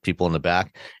people in the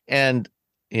back. And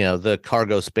the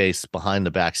cargo space behind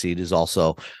the back seat is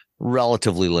also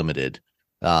relatively limited.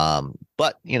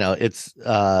 But it's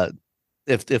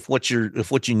if what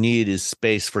you need is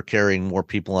space for carrying more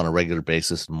people on a regular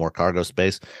basis and more cargo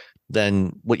space,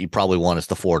 then what you probably want is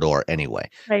the 4-door anyway.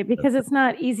 Right, because it's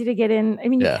not easy to get in. I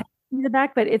mean, you can in the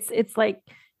back, but it's a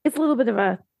little bit of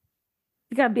a,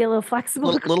 you got to be a little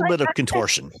flexible. A little bit of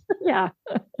contortion. Yeah.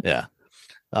 Yeah.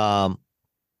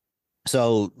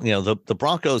 So, the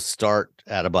Broncos start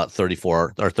at about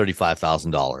 $34,000 or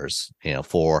 $35,000,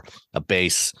 for a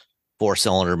base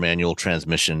 4-cylinder manual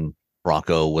transmission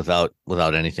Bronco without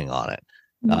anything on it.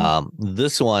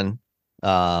 This one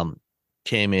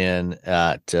came in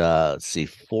at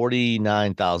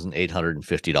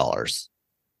 $49,850.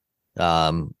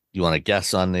 You want to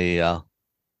guess on the?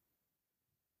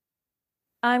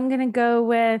 I'm gonna go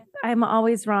with. I'm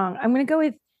always wrong. I'm gonna go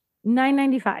with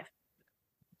 $995.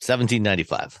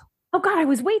 $1,795. Oh God, I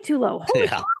was way too low. Holy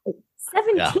cow.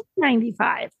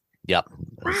 $1,795. Yep.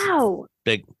 Wow.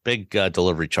 Big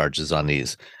delivery charges on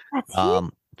these. That's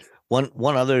huge.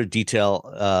 One other detail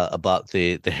about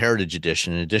the Heritage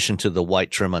Edition, in addition to the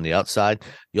white trim on the outside,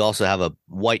 you also have a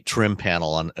white trim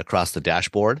panel across the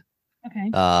dashboard. Okay.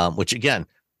 Which again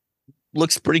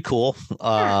looks pretty cool.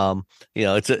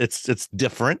 It's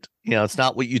different. It's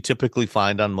not what you typically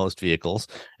find on most vehicles.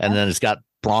 And then it's got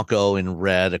Bronco in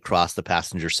red across the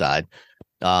passenger side.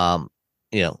 For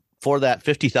that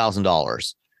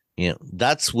 $50,000,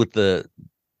 that's with the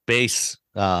base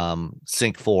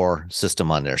Sync 4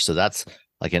 system on there. So that's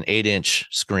like an 8-inch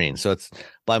screen. So it's,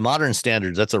 by modern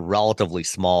standards, that's a relatively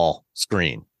small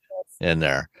screen in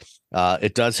there.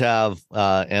 It does have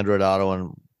Android Auto and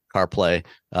CarPlay,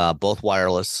 both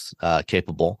wireless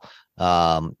capable.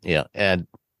 And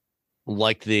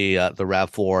like the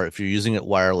RAV4, if you're using it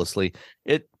wirelessly,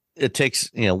 it takes,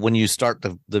 when you start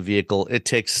the vehicle, it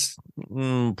takes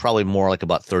probably more like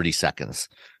about 30 seconds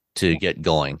to get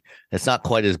going. It's not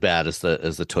quite as bad as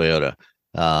the Toyota,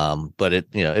 but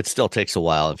it still takes a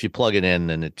while. If you plug it in,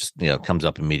 then it just comes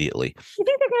up immediately. You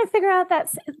think they're going to figure out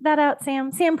that out,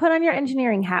 Sam? Sam, put on your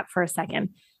engineering hat for a second.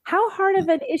 How hard of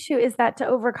an issue is that to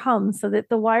overcome so that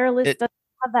the wireless doesn't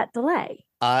have that delay?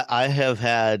 I have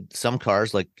had some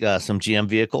cars, like some GM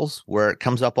vehicles, where it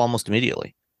comes up almost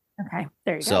immediately. Okay,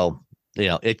 there you go. So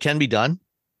it can be done,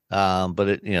 but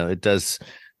it does.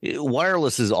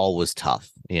 Wireless is always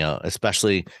tough,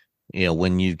 especially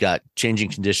when you've got changing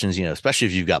conditions, especially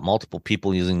if you've got multiple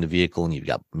people using the vehicle and you've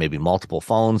got maybe multiple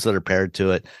phones that are paired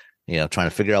to it, trying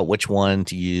to figure out which one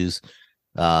to use.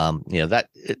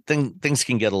 Things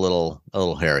can get a little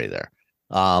hairy there.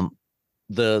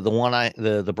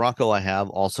 The Bronco I have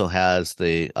also has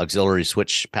the auxiliary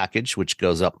switch package, which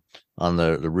goes up on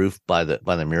the roof by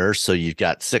the mirrors. So you've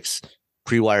got 6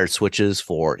 pre-wired switches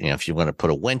for, if you want to put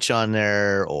a winch on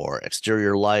there or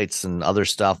exterior lights and other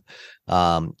stuff.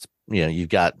 You've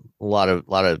got a lot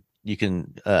of you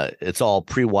can, it's all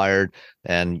pre-wired,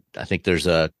 and I think there's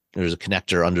a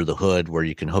connector under the hood where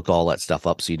you can hook all that stuff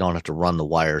up, so you don't have to run the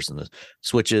wires and the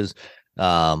switches.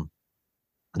 I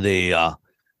did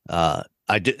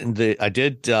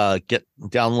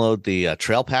download the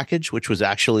Trail package, which was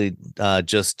actually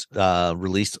just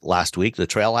released last week, the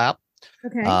Trail app.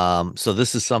 Okay. So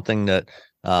this is something that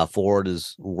Ford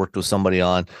has worked with somebody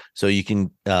on. So you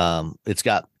can, it's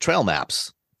got trail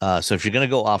maps. So if you're going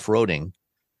to go off-roading,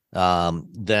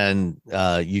 then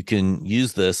you can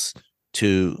use this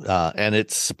to, and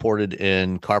it's supported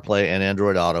in CarPlay and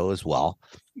Android Auto as well.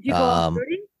 Did you go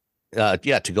off-roading?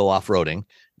 Yeah, to go off-roading.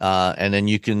 And then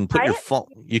you can put your phone,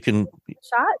 you can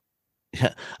shot.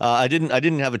 Yeah. I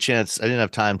didn't have a chance. I didn't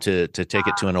have time to take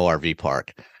it to an ORV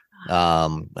park.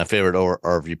 My favorite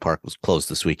ORV park was closed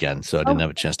this weekend, so I didn't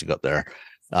have a chance to go up there.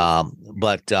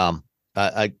 But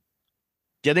I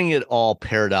getting it all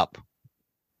paired up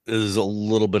is a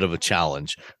little bit of a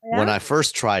challenge. Yeah. When I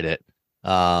first tried it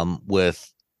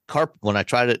when I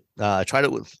tried it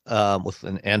with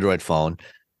an Android phone,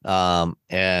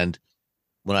 and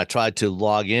when I tried to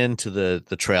log into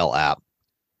the Trail app,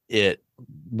 it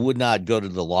would not go to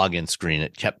the login screen.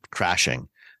 It kept crashing.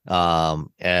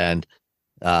 And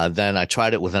then I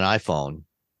tried it with an iPhone,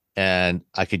 and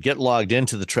I could get logged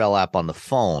into the Trail app on the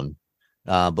phone.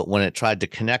 But when it tried to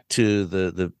connect to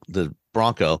the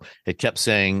Bronco, it kept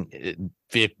saying,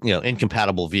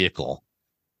 incompatible vehicle.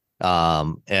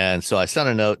 And so I sent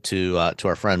a note to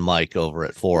our friend Mike over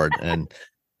at Ford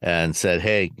and said,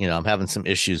 hey, I'm having some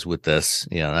issues with this,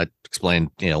 and I explained,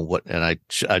 what, and I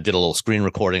did a little screen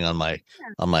recording on my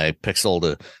Pixel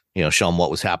to, show him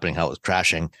what was happening, how it was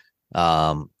crashing.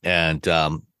 Then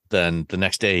the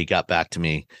next day he got back to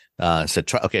me, and said,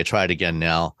 try it again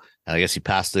now. And I guess he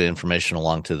passed the information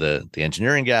along to the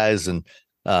engineering guys, and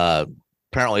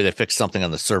apparently they fixed something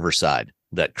on the server side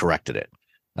that corrected it.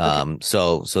 Okay.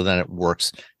 So then it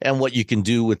works. And what you can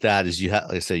do with that is you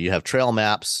have trail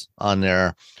maps on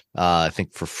there. I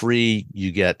think for free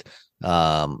you get,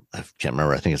 I can't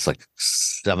remember. I think it's like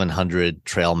 700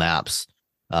 trail maps.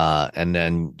 And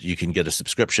then you can get a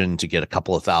subscription to get a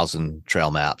couple of thousand trail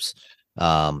maps.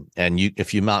 And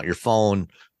if you mount your phone,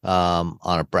 on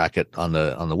a bracket on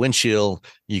the windshield,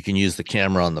 you can use the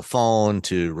camera on the phone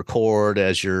to record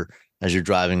as you're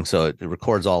driving. So it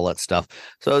records all that stuff.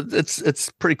 So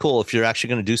it's pretty cool. If you're actually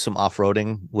going to do some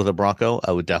off-roading with a Bronco,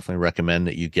 I would definitely recommend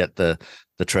that you get the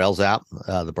Trails app,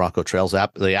 the Bronco Trails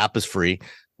app. The app is free.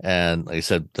 And like I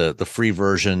said, the free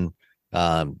version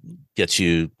gets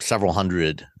you several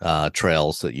hundred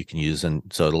trails that you can use. And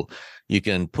so you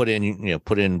can put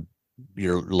in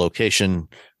your location,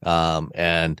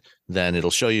 and then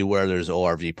it'll show you where there's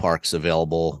ORV parks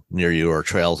available near you or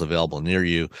trails available near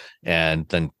you, and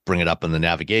then bring it up in the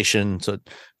navigation. So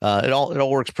it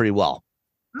all works pretty well.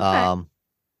 Okay. Let's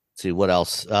see what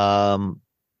else.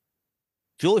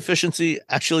 Fuel efficiency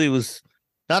actually was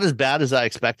not as bad as I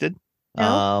expected.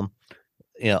 No.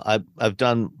 I've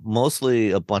done mostly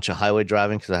a bunch of highway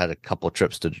driving because I had a couple of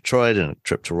trips to Detroit and a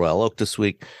trip to Royal Oak this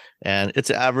week, and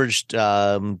it's averaged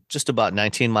just about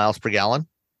 19 miles per gallon,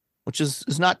 which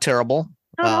is not terrible.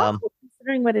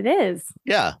 Considering what it is.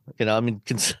 Yeah.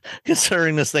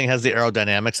 Considering this thing has the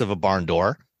aerodynamics of a barn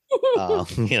door,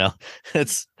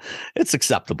 it's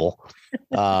acceptable.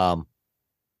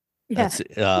 Yeah. That's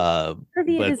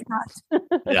Curvy but it is not.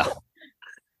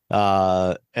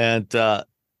 yeah. And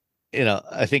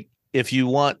I think if you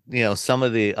want, some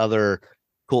of the other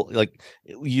cool, like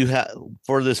you have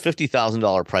for this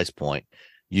 $50,000 price point,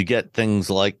 you get things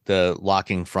like the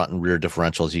locking front and rear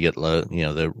differentials. You get,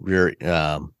 the rear,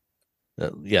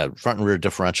 front and rear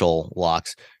differential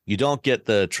locks. You don't get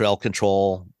the trail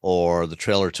control or the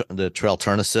trail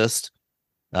turn assist.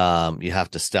 You have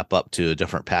to step up to a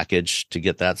different package to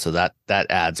get that. So that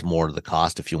adds more to the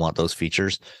cost if you want those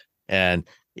features. And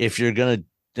if you're gonna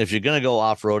go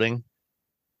off-roading,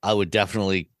 I would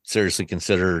definitely seriously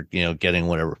consider, getting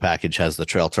whatever package has the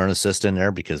trail turn assist in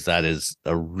there, because that is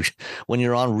when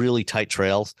you're on really tight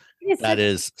trails, that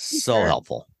is so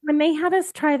helpful. When they had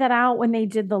us try that out when they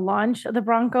did the launch of the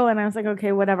Bronco, and I was like,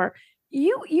 okay, whatever.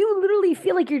 You literally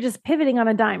feel like you're just pivoting on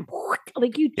a dime.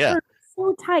 Like you turn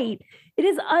so tight. It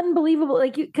is unbelievable.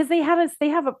 Like because they have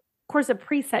of course a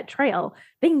preset trail.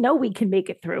 They know we can make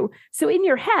it through. So in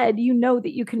your head, you know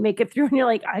that you can make it through, and you're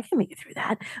like, I can make it through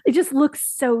that. It just looks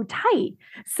so tight.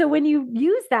 So when you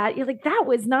use that, you're like, that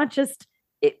was not just,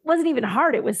 it wasn't even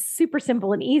hard. It was super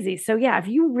simple and easy. So yeah, if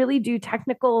you really do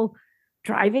technical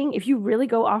driving, if you really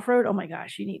go off-road, oh my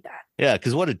gosh, you need that. Yeah,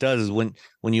 because what it does is when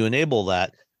you enable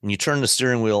that and you turn the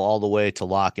steering wheel all the way to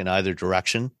lock in either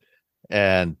direction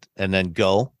and then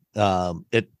go,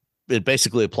 it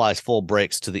basically applies full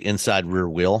brakes to the inside rear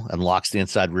wheel and locks the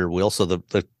inside rear wheel. So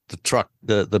the truck,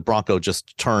 the Bronco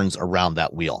just turns around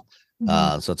that wheel.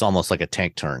 So it's almost like a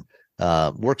tank turn.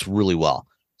 Works really well.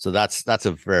 So that's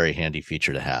a very handy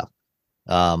feature to have.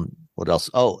 What else?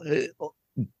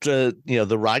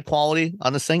 The ride quality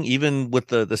on this thing, even with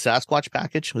the Sasquatch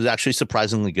package, was actually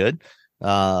surprisingly good.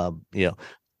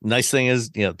 Nice thing is,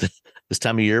 this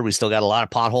time of year, we still got a lot of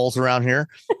potholes around here.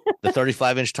 The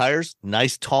 35-inch tires,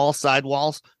 nice tall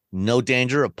sidewalls, no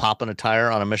danger of popping a tire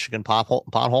on a Michigan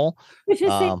pothole. Which is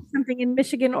something in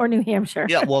Michigan or New Hampshire.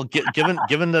 Yeah, well, given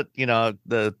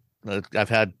that I've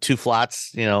had 2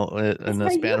 flats, in the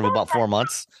span of about 4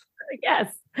 months.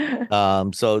 Yes.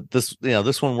 So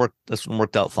this one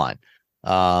worked out fine.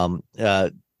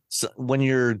 So when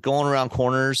you're going around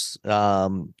corners,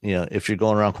 if you're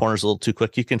going around corners a little too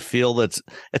quick, you can feel that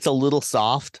it's a little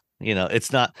soft.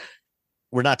 It's not.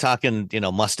 We're not talking,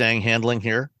 Mustang handling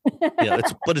here.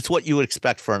 But it's what you would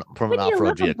expect from an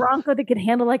off-road vehicle. A Bronco that can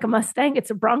handle like a Mustang.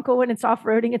 It's a Bronco when it's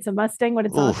off-roading. It's a Mustang when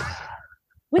it's off.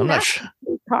 I'm not sure.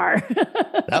 Car.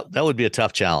 that would be a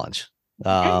tough challenge.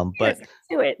 But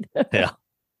do it. Yeah.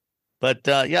 But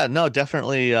no,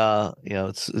 definitely.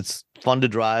 It's fun to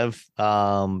drive,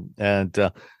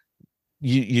 and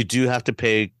you do have to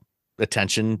pay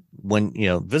attention when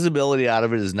visibility out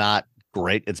of it is not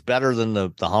great. It's better than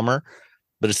the Hummer,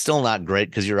 but it's still not great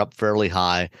because you're up fairly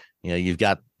high. You've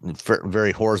got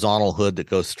very horizontal hood that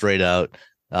goes straight out,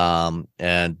 and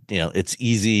it's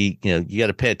easy. You got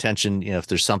to pay attention. If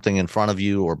there's something in front of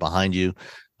you or behind you,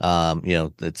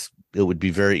 it would be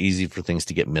very easy for things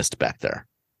to get missed back there.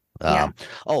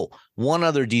 One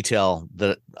other detail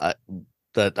that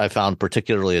I found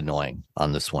particularly annoying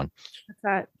on this one. What's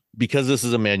that? Because this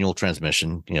is a manual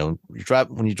transmission, when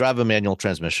you drive a manual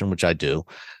transmission, which I do,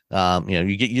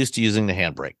 you get used to using the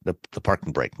handbrake, the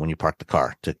parking brake when you park the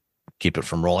car to keep it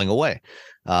from rolling away.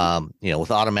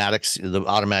 With automatics, the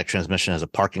automatic transmission has a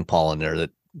parking pawl in there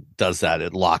that does that.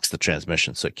 It locks the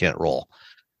transmission so it can't roll.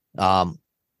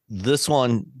 This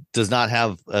one does not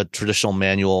have a traditional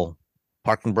manual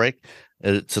parking brake.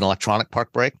 It's an electronic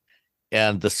park brake,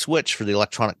 and the switch for the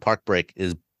electronic park brake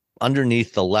is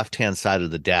underneath the left-hand side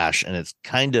of the dash, and it's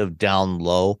kind of down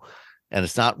low, and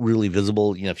it's not really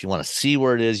visible. If you want to see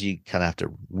where it is, you kind of have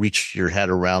to reach your head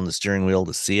around the steering wheel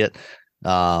to see it.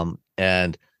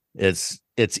 And it's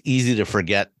easy to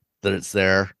forget that it's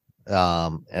there.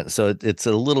 And so it's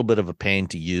a little bit of a pain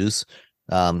to use.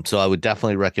 So I would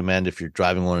definitely recommend, if you're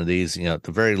driving one of these, at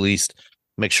the very least,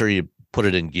 make sure you put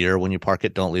it in gear when you park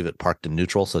it. Don't leave it parked in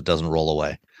neutral so it doesn't roll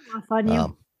away. Off on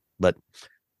you. But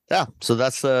yeah, so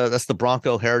that's the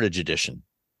Bronco Heritage Edition.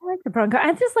 I like the Bronco.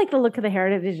 I just like the look of the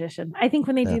Heritage Edition. I think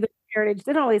when they do the Heritage,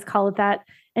 they don't always call it that.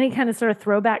 Any kind of sort of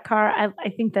throwback car. I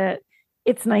think that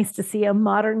it's nice to see a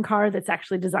modern car that's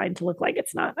actually designed to look like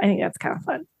it's not. I think that's kind of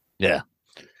fun. Yeah.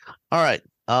 All right.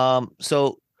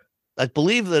 So I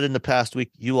believe that in the past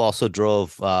week, you also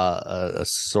drove a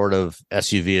sort of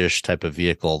SUV-ish type of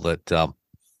vehicle that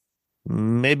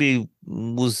maybe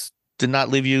did not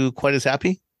leave you quite as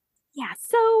happy. Yeah.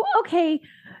 So, okay.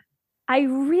 I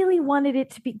really wanted it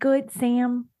to be good,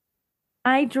 Sam.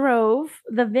 I drove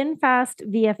the VinFast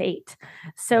VF8.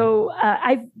 So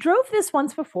I drove this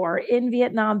once before in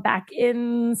Vietnam back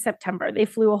in September. They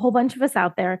flew a whole bunch of us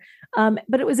out there,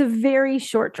 but it was a very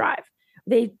short drive.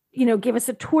 They, gave us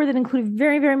a tour that included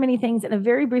very, very many things in a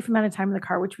very brief amount of time in the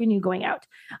car, which we knew going out.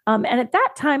 And at that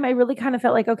time, I really kind of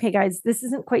felt like, okay, guys, this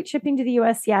isn't quite shipping to the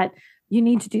US yet. You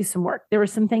need to do some work. There were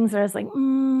some things that I was like,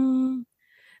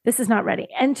 this is not ready.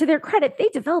 And to their credit, they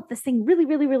developed this thing really,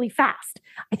 really, really fast.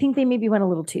 I think they maybe went a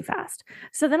little too fast.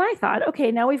 So then I thought,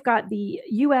 okay, now we've got the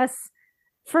US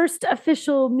first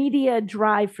official media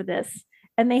drive for this.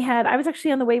 And I was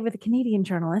actually on the wave with a Canadian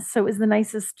journalist. So it was the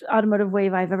nicest automotive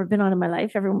wave I've ever been on in my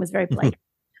life. Everyone was very polite.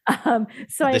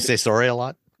 They say sorry a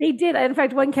lot. They did. In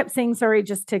fact, one kept saying sorry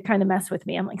just to kind of mess with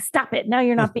me. I'm like, stop it. Now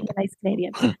you're not being a nice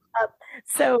Canadian.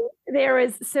 So there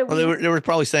is. So they were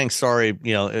probably saying sorry,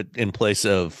 in place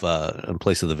of the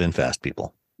VinFast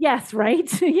people. Yes,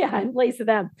 right. Yeah, in place of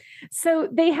them. So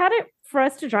they had it for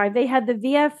us to drive. They had the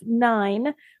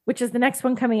VF9, which is the next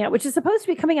one coming out, which is supposed to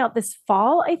be coming out this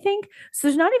fall, I think. So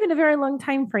there's not even a very long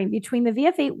time frame between the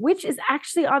VF8, which is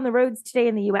actually on the roads today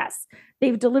in the US.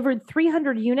 They've delivered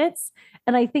 300 units,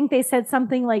 and I think they said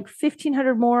something like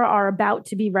 1,500 more are about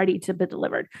to be ready to be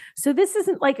delivered. So this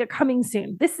isn't like a coming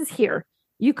soon. This is here.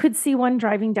 You could see one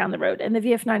driving down the road, and the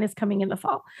VF9 is coming in the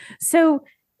fall. So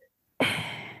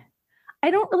I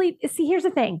don't really see. Here's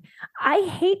the thing. I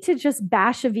hate to just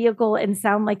bash a vehicle and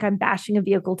sound like I'm bashing a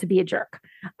vehicle to be a jerk.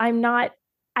 I'm not.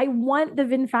 I want the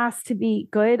VinFast to be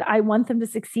good. I want them to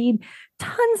succeed.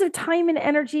 Tons of time and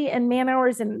energy and man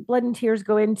hours and blood and tears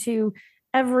go into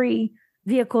every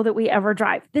vehicle that we ever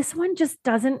drive. This one just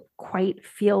doesn't quite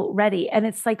feel ready. And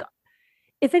it's like,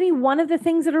 if any one of the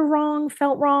things that are wrong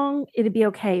felt wrong, it'd be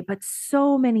okay. But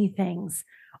so many things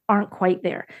aren't quite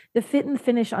there. The fit and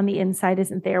finish on the inside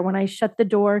isn't there. When I shut the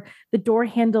door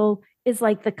handle is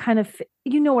like the kind of,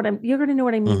 you're going to know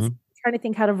what I mean. Mm-hmm. Trying to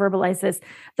think how to verbalize this.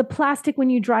 The plastic,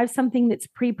 when you drive something that's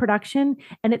pre-production,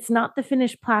 and it's not the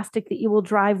finished plastic that you will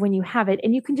drive when you have it.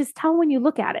 And you can just tell when you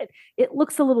look at it, it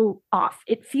looks a little off.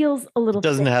 It feels a little,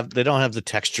 they don't have the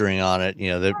texturing on it.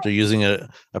 They're using a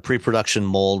pre-production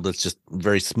mold that's just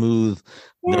very smooth,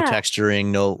 no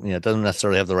texturing, it doesn't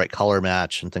necessarily have the right color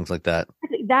match and things like that.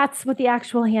 That's what the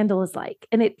actual handle is like.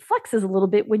 And it flexes a little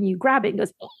bit when you grab it and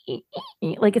goes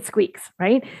like it squeaks,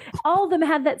 right? All of them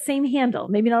had that same handle.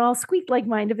 Maybe not all squeaked like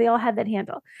mine, but they all had that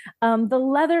handle. The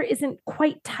leather isn't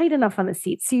quite tight enough on the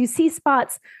seats. So you see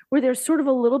spots where there's sort of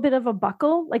a little bit of a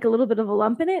buckle, like a little bit of a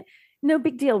lump in it. No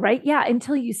big deal, right? Yeah,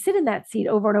 until you sit in that seat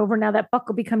over and over. Now that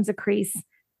buckle becomes a crease.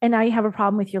 And now you have a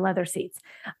problem with your leather seats.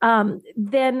 So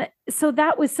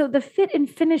the fit and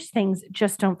finish things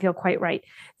just don't feel quite right.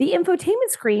 The infotainment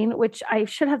screen, which I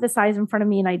should have the size in front of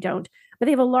me and I don't, but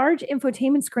they have a large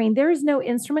infotainment screen. There is no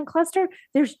instrument cluster.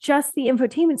 There's just the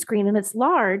infotainment screen, and it's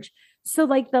large. So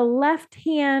like the left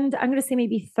hand, I'm going to say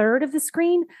maybe third of the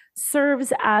screen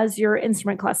serves as your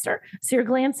instrument cluster. So you're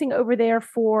glancing over there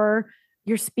for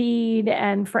your speed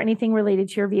and for anything related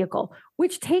to your vehicle,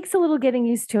 which takes a little getting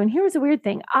used to. And here's a weird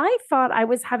thing. I thought I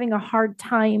was having a hard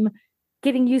time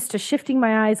getting used to shifting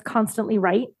my eyes constantly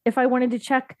right if I wanted to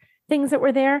check things that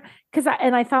were there.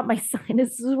 I thought my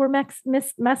sinuses were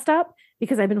messed up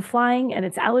because I've been flying and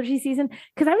it's allergy season.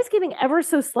 Because I was getting ever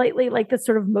so slightly like this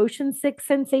sort of motion sick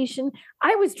sensation.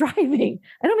 I was driving.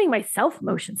 I don't make myself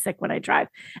motion sick when I drive.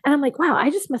 And I'm like, wow, I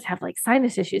just must have like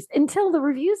sinus issues, until the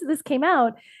reviews of this came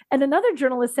out. And another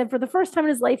journalist said for the first time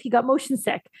in his life, he got motion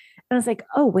sick. And I was like,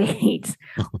 oh, wait,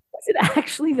 was it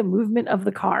actually the movement of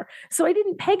the car? So I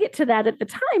didn't peg it to that at the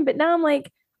time. But now I'm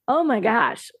like, oh my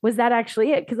gosh, was that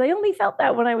actually it? Because I only felt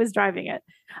that when I was driving it.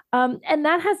 And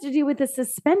that has to do with the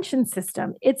suspension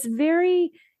system. It's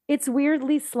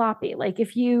weirdly sloppy. Like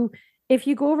if you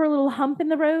go over a little hump in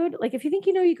the road, like if you think,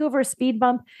 you go over a speed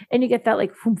bump and you get that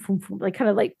like, boom, boom, boom, like kind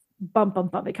of like bump.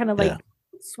 It kind of like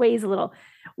sways a little.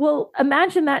 Well,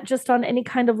 imagine that just on any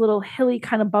kind of little hilly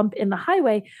kind of bump in the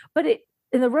highway, but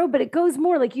it goes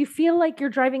more like you feel like you're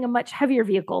driving a much heavier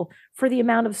vehicle for the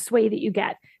amount of sway that you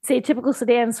get. Say a typical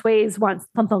sedan sways once,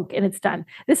 thunk, thunk, and it's done.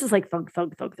 This is like thunk,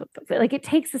 thunk, thunk, thunk, thunk. Like it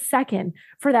takes a second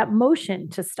for that motion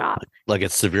to stop. Like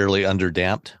it's severely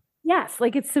underdamped? Yes,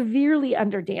 like it's severely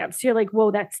underdamped. So you're like, whoa,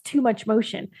 that's too much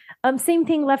motion. Same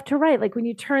thing left to right. Like when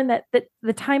you turn that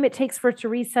the time it takes for it to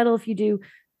resettle, if you do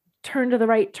turn to the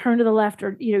right, turn to the left,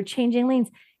 or changing lanes,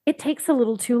 it takes a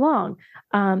little too long.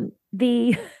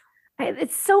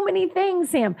 It's so many things,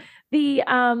 Sam. The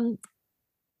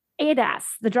ADAS,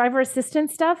 the driver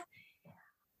assistance stuff,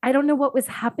 I don't know what was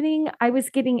happening. I was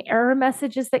getting error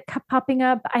messages that kept popping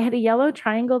up. I had a yellow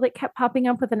triangle that kept popping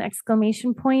up with an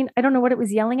exclamation point. I don't know what it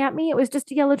was yelling at me. It was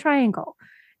just a yellow triangle.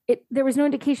 There was no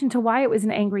indication to why it was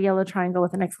an angry yellow triangle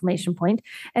with an exclamation point.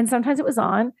 And sometimes it was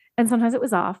on, and sometimes it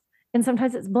was off, and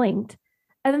sometimes it's blinked.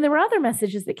 And then there were other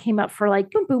messages that came up for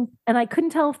like boom, boom. And I couldn't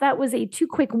tell if that was a too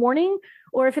quick warning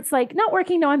or if it's like not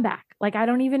working. No, I'm back. Like, I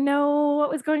don't even know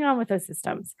what was going on with those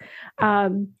systems.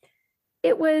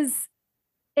 It was,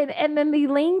 and then the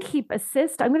lane keep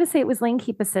assist, I'm going to say it was lane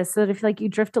keep assist. So that if like you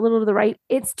drift a little to the right,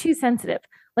 it's too sensitive,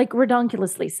 like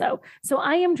redonkulously so. So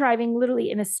I am driving literally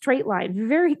in a straight line,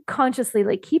 very consciously,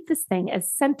 like keep this thing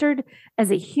as centered as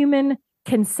a human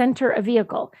can center a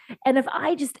vehicle. And if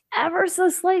I just ever so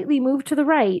slightly move to the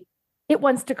right, it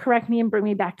wants to correct me and bring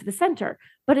me back to the center.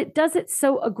 But it does it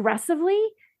so aggressively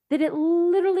that it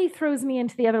literally throws me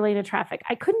into the other lane of traffic.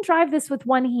 I couldn't drive this with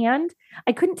one hand.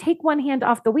 I couldn't take one hand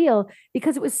off the wheel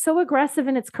because it was so aggressive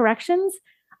in its corrections.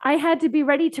 I had to be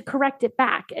ready to correct it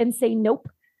back and say,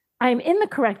 nope, I'm in the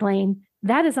correct lane.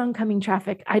 That is oncoming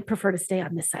traffic. I'd prefer to stay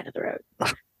on this side of the road.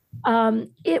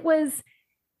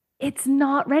 It's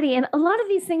not ready. And a lot of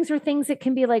these things are things that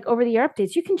can be like over the air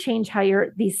updates. You can change how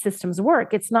these systems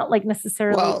work. It's not like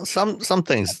necessarily. Well, some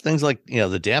things like,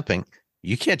 the damping,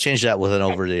 you can't change that with an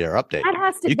over the air update.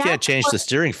 You can't change the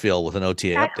steering feel with an OTA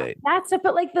update. That's stuff.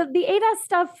 But like the ADAS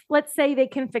stuff, let's say they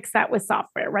can fix that with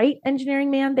software, right? Engineering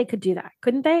man, they could do that.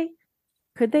 Couldn't they?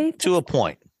 Could they? To a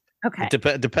point. Okay.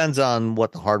 It depends on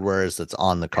what the hardware is that's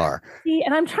on the car. See,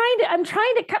 and I'm trying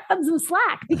to cut them some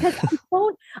slack because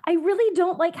I really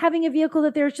don't like having a vehicle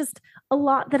that there's just a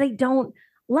lot that I don't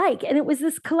like. And it was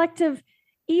this collective,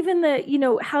 even the,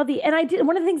 and I did,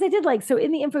 one of the things I did like, so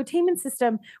in the infotainment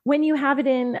system, when you have it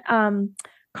in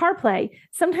CarPlay,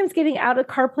 sometimes getting out of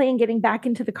CarPlay and getting back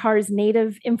into the car's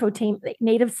native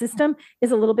system is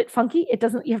a little bit funky.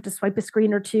 You have to swipe a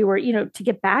screen or two or, to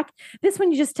get back. This one,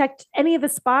 you just touch any of the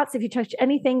spots. If you touch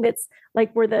anything that's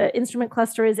like where the instrument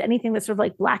cluster is, anything that's sort of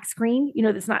like black screen,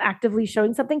 that's not actively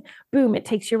showing something, boom, it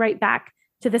takes you right back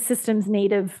to the system's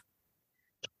native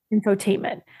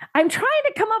infotainment. I'm trying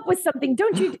to come up with something.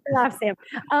 Don't you laugh, Sam.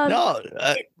 No,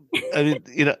 I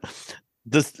mean,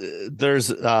 there's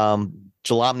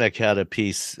Jalopnik had a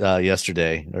piece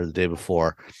yesterday or the day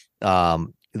before.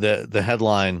 The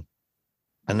headline,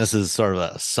 and this is sort of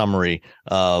a summary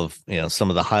of some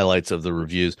of the highlights of the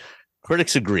reviews.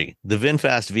 Critics agree the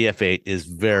VinFast VF8 is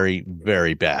very,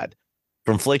 very bad.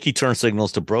 From flaky turn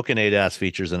signals to broken ADAS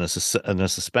features and a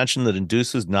suspension that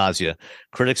induces nausea,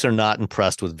 critics are not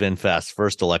impressed with VinFast's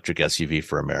first electric SUV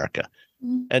for America.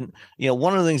 Mm-hmm. And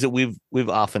one of the things that we've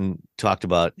often talked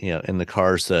about, in the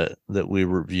cars that we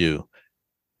review.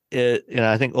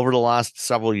 I think over the last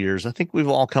several years, I think we've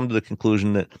all come to the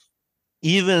conclusion that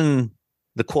even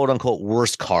the quote unquote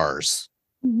worst cars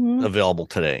available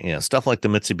today, stuff like the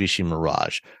Mitsubishi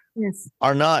Mirage,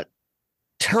 are not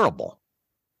terrible.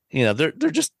 They're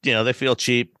just, they feel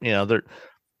cheap. They're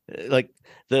like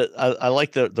I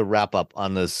like the wrap up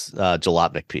on this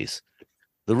Jalopnik piece.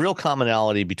 The real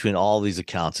commonality between all these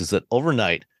accounts is that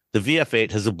overnight, the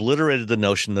VF8 has obliterated the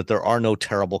notion that there are no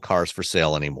terrible cars for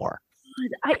sale anymore.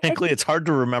 Frankly, it's hard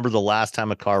to remember the last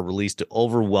time a car released to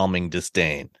overwhelming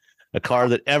disdain, a car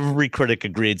that every critic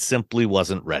agreed simply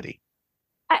wasn't ready.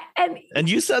 And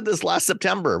you said this last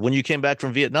September when you came back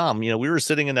from Vietnam. We were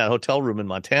sitting in that hotel room in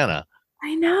Montana.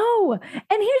 I know. And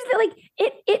here's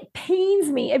it pains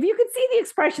me. If you could see the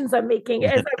expressions I'm making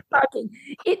as I'm talking,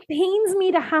 it pains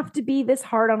me to have to be this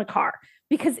hard on a car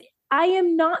because I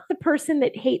am not the person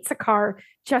that hates a car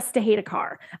just to hate a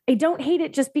car. I don't hate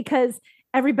it just because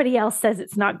everybody else says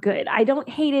it's not good. I don't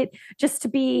hate it just to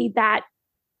be that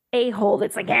a-hole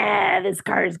that's like, this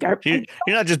car is garbage.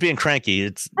 You're not just being cranky.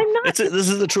 I'm not. This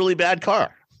is a truly bad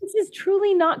car. This is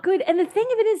truly not good. And the thing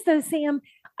of it is, though, Sam,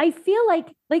 I feel like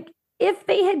if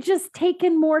they had just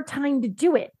taken more time to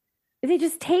do it, if they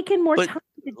just taken more time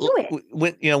to do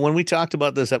it. When we talked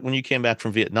about this, when you came back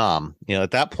from Vietnam,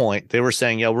 at that point they were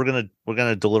saying, we're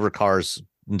gonna deliver cars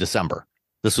in December.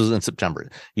 This was in September.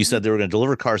 You said they were going to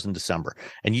deliver cars in December,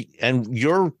 and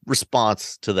your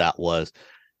response to that was,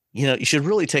 you should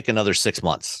really take another 6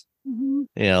 months.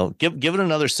 Mm-hmm. Give it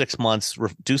another 6 months,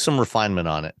 do some refinement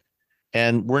on it,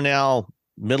 and we're now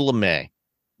middle of May.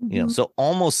 Mm-hmm. So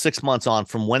almost 6 months on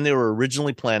from when they were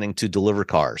originally planning to deliver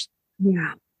cars.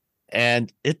 Yeah,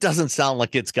 and it doesn't sound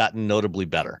like it's gotten notably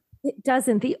better. It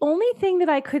doesn't. The only thing that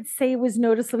I could say was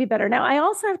noticeably better. Now, I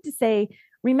also have to say,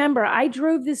 remember, I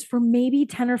drove this for maybe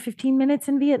 10 or 15 minutes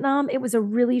in Vietnam. It was a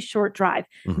really short drive.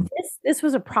 Mm-hmm. This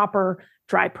was a proper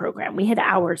drive program. We had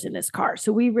hours in this car,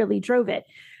 so we really drove it.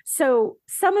 So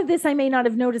some of this I may not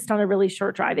have noticed on a really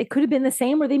short drive. It could have been the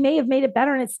same, or they may have made it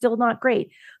better and it's still not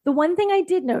great. The one thing I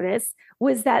did notice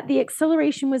was that the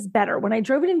acceleration was better. When I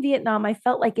drove it in Vietnam, I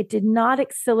felt like it did not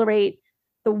accelerate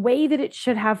the way that it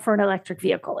should have for an electric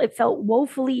vehicle. It felt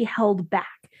woefully held back.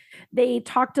 They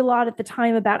talked a lot at the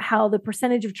time about how the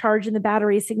percentage of charge in the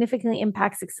battery significantly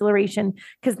impacts acceleration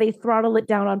because they throttle it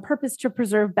down on purpose to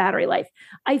preserve battery life.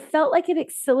 I felt like it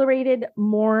accelerated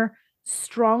more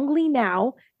strongly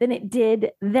now than it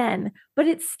did then, but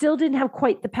it still didn't have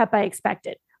quite the pep I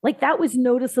expected. Like that was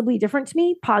noticeably different to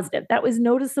me, positive. That was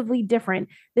noticeably different,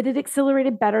 that it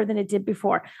accelerated better than it did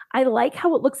before. I like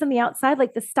how it looks on the outside.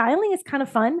 Like the styling is kind of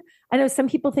fun. I know some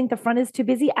people think the front is too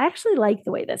busy. I actually like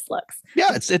the way this looks.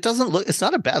 Yeah, it doesn't look, it's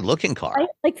not a bad looking car.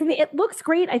 Like for me, it looks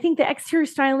great. I think the exterior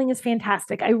styling is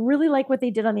fantastic. I really like what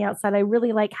they did on the outside. I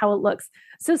really like how it looks.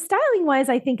 So styling wise,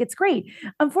 I think it's great.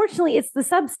 Unfortunately, it's the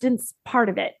substance part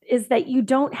of it is that you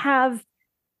don't have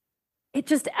it,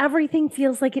 just everything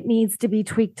feels like it needs to be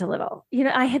tweaked a little. You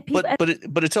know, I had people,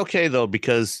 but it's okay though,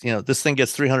 because you know, this thing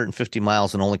gets 350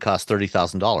 miles and only costs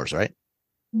 $30,000, right?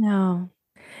 No,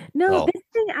 Oh. this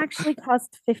thing actually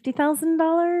cost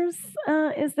 $50,000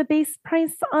 is the base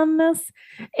price on this.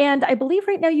 And I believe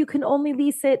right now you can only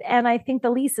lease it. And I think the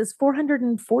lease is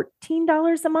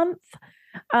 $414 a month.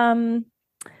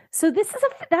 So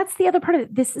that's the other part of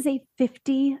it. This is a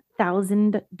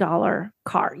 $50,000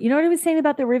 car. You know what I was saying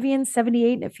about the Rivian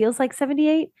 78 and it feels like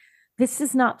 78? This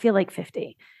does not feel like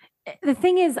 50. The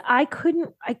thing is, I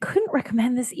couldn't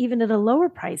recommend this even at a lower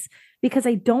price because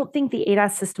I don't think the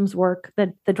ADAS systems work,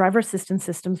 the driver assistance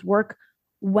systems work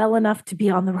well enough to be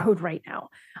on the road right now.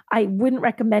 I wouldn't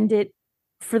recommend it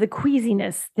for the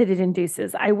queasiness that it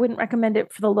induces. I wouldn't recommend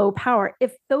it for the low power.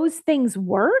 If those things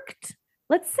worked,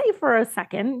 let's say for a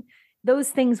second, those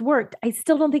things worked, I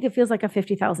still don't think it feels like a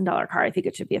 $50,000 car. I think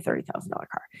it should be a $30,000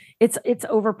 car. It's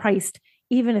overpriced,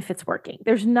 even if it's working.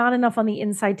 There's not enough on the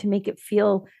inside to make it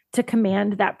feel to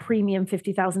command that premium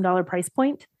 $50,000 price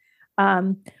point.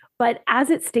 But as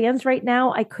it stands right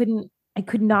now, I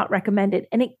could not recommend it.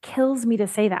 And it kills me to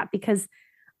say that because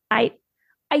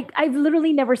I've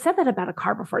literally never said that about a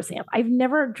car before, Sam. I've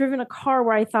never driven a car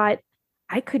where I thought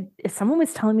if someone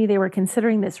was telling me they were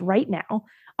considering this right now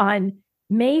on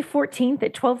May 14th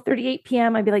at 12:38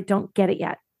 p.m., I'd be like, don't get it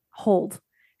yet. Hold.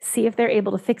 See if they're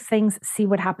able to fix things, see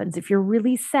what happens. If you're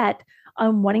really set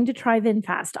on wanting to try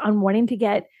VinFast, on wanting to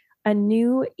get a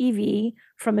new EV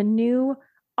from a new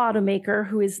automaker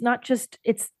who is not just,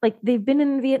 it's like they've been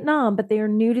in Vietnam, but they are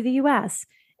new to the US.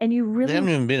 And you really they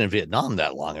haven't even been in Vietnam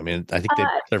that long. I mean, I think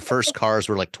their first cars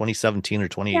were like 2017 or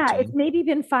 2018. Yeah, it's maybe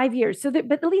been 5 years.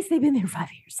 But at least they've been there 5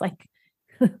 years. Like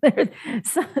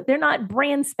they're not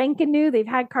brand spanking new. They've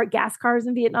had gas cars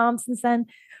in Vietnam since then.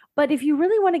 But if you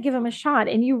really want to give them a shot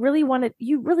and you really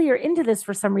are into this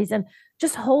for some reason,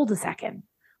 just hold a second.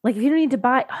 Like if you don't need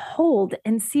to hold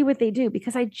and see what they do,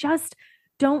 because I just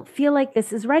don't feel like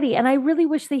this is ready. And I really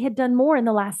wish they had done more in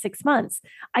the last 6 months.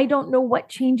 I don't know what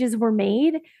changes were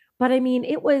made, but I mean,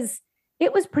 it was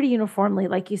pretty uniformly,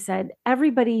 like you said,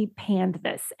 everybody panned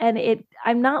this. And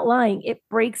I'm not lying. It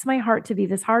breaks my heart to be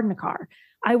this hard in a car.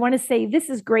 I want to say this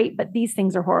is great, but these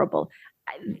things are horrible.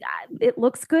 It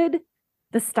looks good.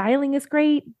 The styling is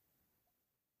great.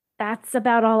 That's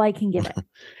about all I can give it.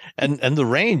 and the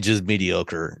range is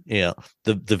mediocre. You know,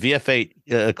 the VF8,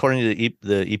 according to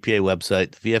the EPA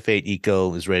website, the VF8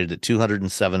 Eco is rated at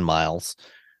 207 miles.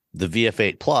 The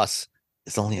VF8 Plus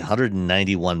is only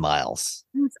 191 miles.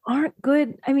 Those aren't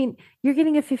good. I mean, you're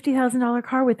getting a $50,000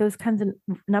 car with those kinds of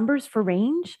numbers for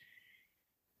range.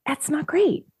 That's not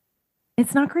great.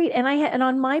 It's not great. And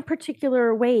on my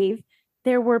particular wave,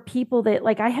 there were people that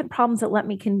I had problems that let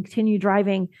me continue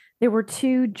driving. There were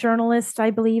 2 journalists,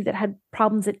 I believe, that had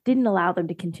problems that didn't allow them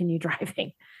to continue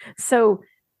driving. So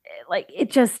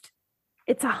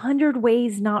it's 100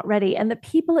 ways not ready. And the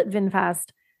people at VinFast,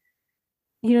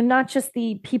 not just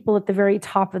the people at the very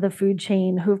top of the food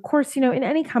chain who, of course, in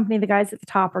any company, the guys at the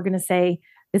top are going to say,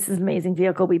 this is an amazing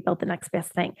vehicle. We built the next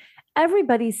best thing.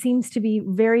 Everybody seems to be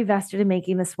very vested in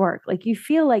making this work. Like you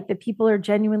feel like the people are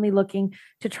genuinely looking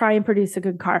to try and produce a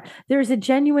good car. There's a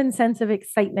genuine sense of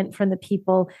excitement from the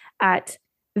people at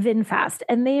VinFast,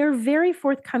 and they are very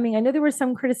forthcoming. I know there were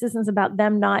some criticisms about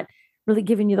them not really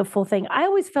giving you the full thing. I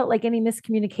always felt like any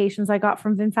miscommunications I got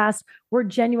from VinFast were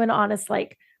genuine, honest,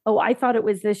 like, oh, I thought it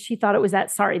was this. She thought it was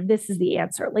that. Sorry, this is the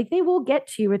answer. Like they will get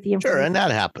to you with the information. Sure, and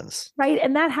that happens. Right,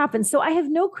 and that happens. So I have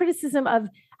no criticism of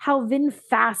how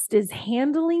VinFast is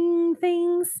handling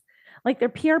things. Like their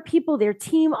PR people, their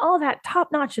team, all that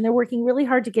top notch, and they're working really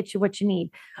hard to get you what you need.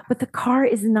 But the car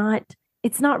is not,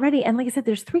 it's not ready. And like I said,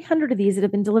 there's 300 of these that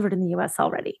have been delivered in the US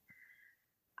already.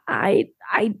 I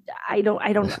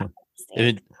don't know.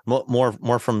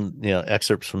 More from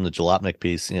excerpts from the Jalopnik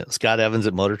piece. Scott Evans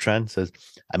at Motor Trend says,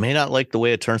 I may not like the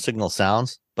way a turn signal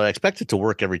sounds, but I expect it to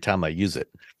work every time I use it.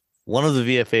 One of the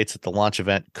VF8s at the launch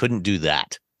event couldn't do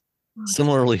that.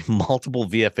 Similarly, multiple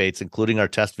VF8s, including our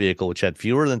test vehicle, which had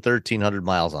fewer than 1,300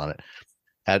 miles on it,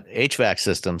 had HVAC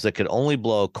systems that could only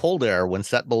blow cold air when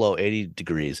set below 80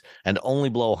 degrees and only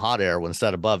blow hot air when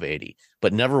set above 80,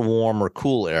 but never warm or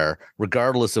cool air,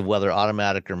 regardless of whether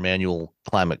automatic or manual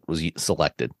climate was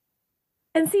selected.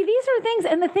 And see, these are things.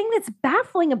 And the thing that's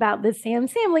baffling about this, Sam,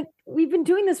 like we've been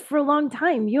doing this for a long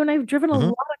time. You and I have driven a lot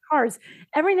of cars.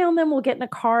 Every now and then we'll get in a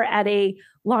car at a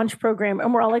launch program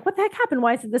and we're all like, what the heck happened?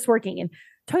 Why isn't this working? And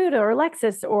Toyota or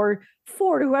Lexus or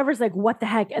Ford, whoever's like, what the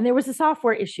heck? And there was a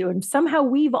software issue and somehow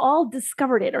we've all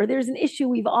discovered it, or there's an issue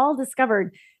we've all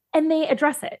discovered and they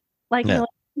address it. Like, you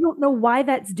don't know why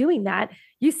that's doing that.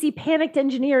 You see panicked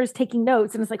engineers taking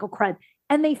notes and it's like, oh, crud.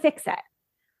 And they fix it.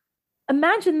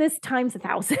 Imagine this times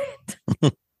 1,000.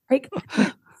 Like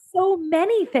so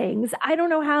many things. I don't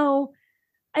know how,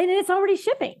 and it's already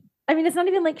shipping. I mean, it's not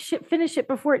even like finish it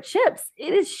before it ships.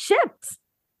 It is shipped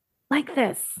like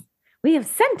this. We have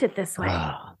sent it this way.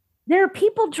 There are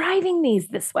people driving these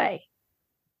this way.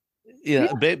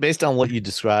 Yeah, based on what you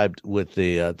described with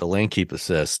the lane keep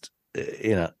assist,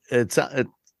 it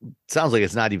sounds like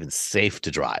it's not even safe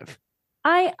to drive.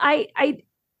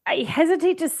 I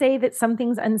hesitate to say that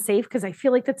something's unsafe because I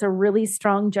feel like that's a really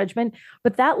strong judgment,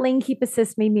 but that lane keep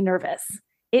assist made me nervous.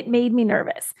 It made me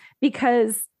nervous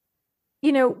because,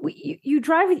 you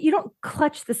drive, you don't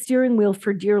clutch the steering wheel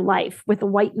for dear life with a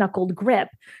white knuckled grip,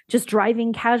 just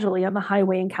driving casually on the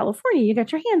highway in California. You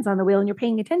got your hands on the wheel and you're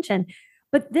paying attention.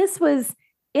 But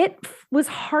it was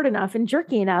hard enough and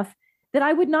jerky enough that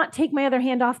I would not take my other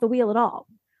hand off the wheel at all.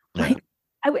 Yeah.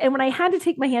 And when I had to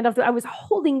take my hand off, I was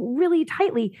holding really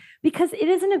tightly because it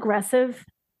is an aggressive,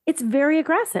 it's very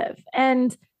aggressive.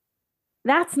 And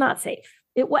that's not safe.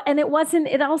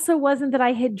 It also wasn't that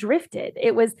I had drifted.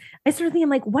 I started thinking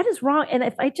like, what is wrong? And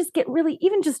if I just get really,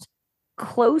 even just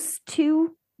close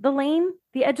to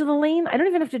the edge of the lane, I don't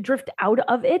even have to drift out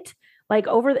of it, like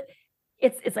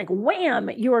it's like, wham,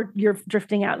 you're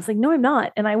drifting out. It's like, no, I'm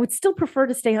not. And I would still prefer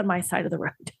to stay on my side of the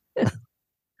road.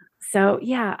 So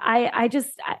yeah,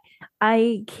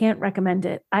 I can't recommend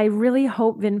it. I really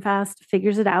hope VinFast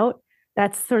figures it out.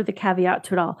 That's sort of the caveat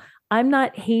to it all. I'm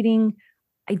not hating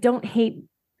on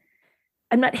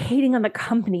the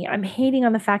company. I'm hating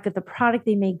on the fact that the product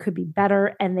they made could be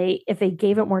better. And if they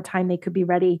gave it more time, they could be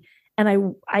ready. And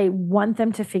I want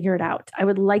them to figure it out. I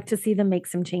would like to see them make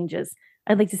some changes.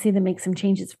 I'd like to see them make some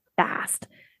changes fast,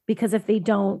 because if they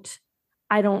don't,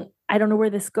 I don't know where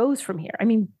this goes from here. I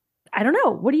mean, I don't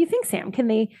know. What do you think, Sam? Can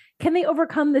they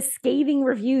overcome the scathing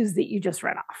reviews that you just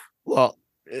read off? Well,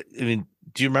 I mean,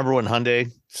 do you remember when Hyundai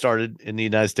started in the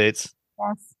United States?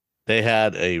 Yes. They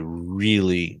had a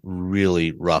really,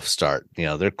 really rough start.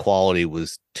 Their quality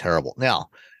was terrible. Now,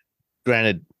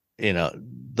 granted, at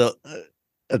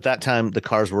that time the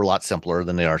cars were a lot simpler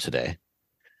than they are today.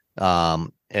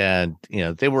 And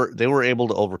they were able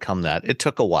to overcome that. It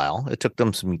took a while. It took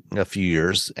them a few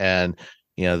years, and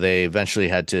they eventually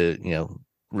had to,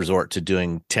 resort to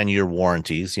doing 10-year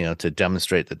warranties, to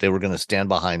demonstrate that they were going to stand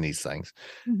behind these things.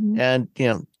 Mm-hmm.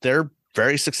 And, they're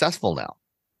very successful now.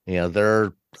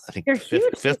 They're, I think,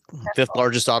 fifth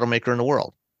largest automaker in the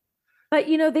world. But,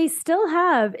 they still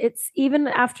have, it's even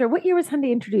after, what year was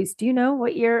Hyundai introduced? Do you know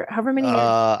what year, however many years?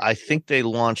 I think they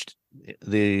launched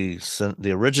the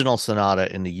original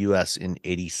Sonata in the US in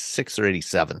 86 or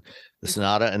 87, the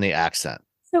Sonata and the Accent.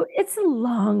 So it's a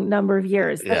long number of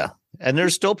years. Yeah. And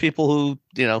there's still people who,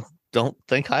 don't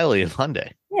think highly of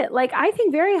Hyundai. Yeah, like I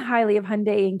think very highly of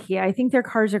Hyundai and Kia. I think their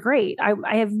cars are great.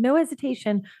 I have no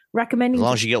hesitation recommending. As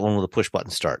long as you get one with a push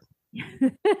button start. Yeah,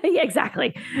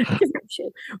 exactly.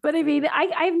 But I mean,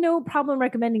 I have no problem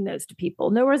recommending those to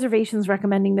people. No reservations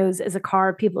recommending those as a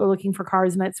car. People are looking for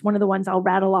cars, and that's one of the ones I'll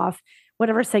rattle off,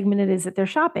 whatever segment it is that they're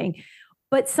shopping.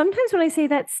 But sometimes when I say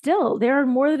that, still there are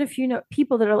more than a few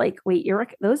people that are like, "Wait,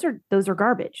 those are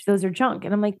garbage. Those are junk."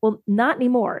 And I'm like, "Well, not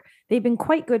anymore. They've been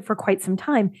quite good for quite some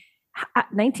time."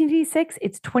 1986,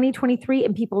 it's 2023,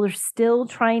 and people are still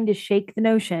trying to shake the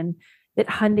notion that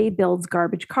Hyundai builds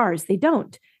garbage cars. They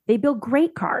don't. They build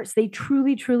great cars. They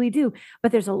truly, truly do.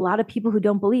 But there's a lot of people who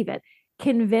don't believe it.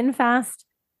 Can VinFast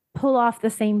pull off the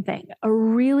same thing? A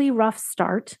really rough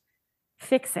start,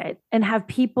 fix it, and have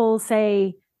people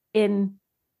say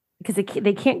because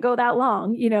they can't go that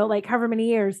long, like however many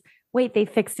years, wait, they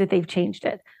fixed it, they've changed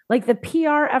it. Like the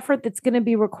PR effort that's going to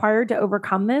be required to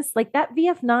overcome this, like that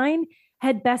VF9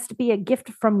 had best be a gift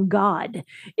from God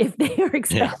if they are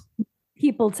expecting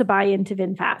people to buy into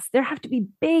VinFast. There have to be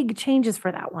big changes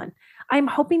for that one. I'm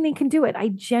hoping they can do it. I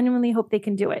genuinely hope they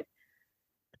can do it.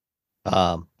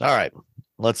 All right.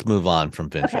 let's move on from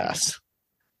VinFast.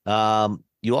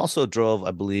 You also drove,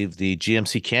 I believe, the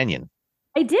GMC Canyon.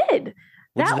 I did.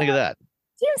 What did you think of that?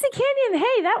 GMC Canyon.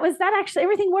 Hey, that actually,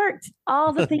 everything worked.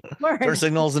 All the things worked. Turn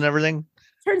signals and everything?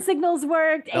 Turn signals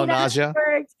worked. No nausea?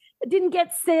 Worked. Didn't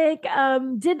get sick.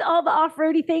 Did all the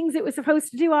off-roady things it was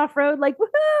supposed to do off-road. Like,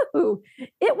 woohoo!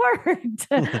 It worked.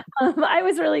 I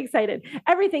was really excited.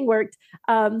 Everything worked.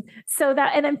 And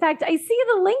in fact, I see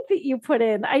the link that you put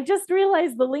in. I just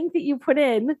realized the link that you put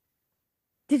in.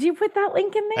 Did you put that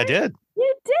link in there? I did.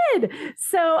 You did.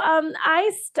 So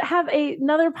I have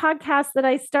another podcast that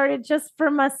I started just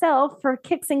for myself for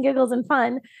kicks and giggles and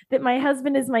fun that my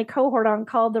husband is my cohort on,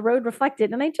 called The Road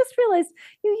Reflected. And I just realized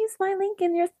you used my link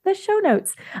in the show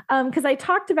notes because I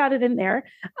talked about it in there.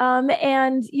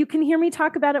 And you can hear me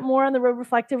talk about it more on The Road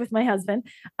Reflected with my husband.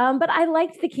 But I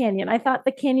liked the Canyon. I thought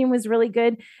the Canyon was really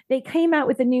good. They came out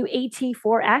with a new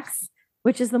AT4X,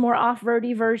 which is the more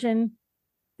off-roady version.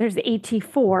 There's the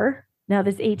AT4. Now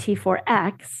there's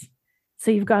AT4X. So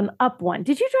you've gone up one.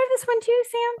 Did you drive this one too,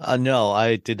 Sam? No,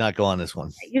 I did not go on this one.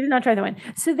 You did not try that one.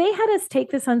 So they had us take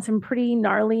this on some pretty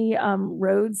gnarly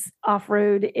roads,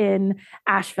 off-road in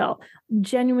Asheville,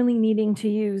 genuinely needing to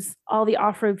use all the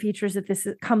off-road features that this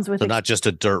comes with. So not just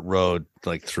a dirt road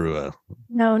like through a...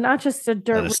 No, not just a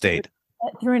dirt an estate.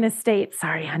 Through an estate.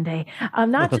 Sorry, Hyundai.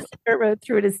 Not just a dirt road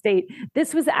through an estate.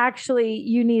 This was actually,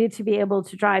 you needed to be able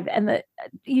to drive, and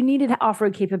you needed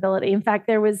off-road capability. In fact,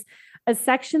 there was a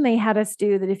section they had us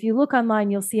do that if you look online,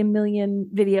 you'll see a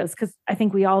million videos, because I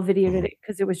think we all videoed it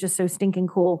because it was just so stinking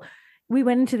cool. We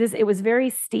went into this. It was very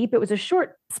steep. It was a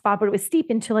short spot, but it was steep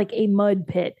into like a mud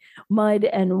pit, mud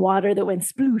and water that went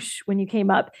sploosh when you came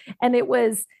up. And it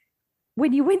was,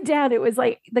 when you went down, it was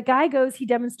like the guy goes, he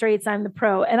demonstrates, I'm the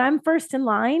pro, and I'm first in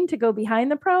line to go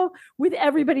behind the pro with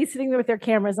everybody sitting there with their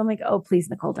cameras. I'm like, oh, please,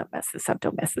 Nicole, don't mess this up.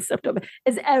 Don't mess this up.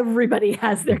 As everybody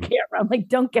has their camera. I'm like,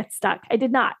 don't get stuck. I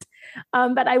did not.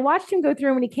 But I watched him go through,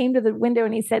 and when he came to the window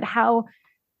and he said, how,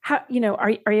 are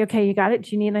you okay? You got it,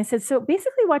 Jeannie? And I said, so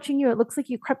basically watching you, it looks like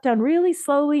you crept down really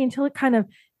slowly until it kind of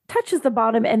touches the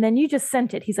bottom and then you just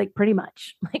sent it. He's like, pretty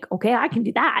much. I'm like, okay, I can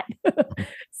do that.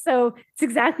 So it's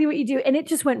exactly what you do. And it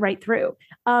just went right through.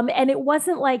 And it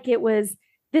wasn't like it was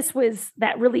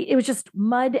just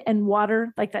mud and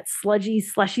water, like that sludgy,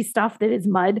 slushy stuff that is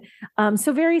mud.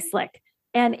 So very slick.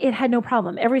 And it had no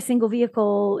problem. Every single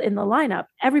vehicle in the lineup,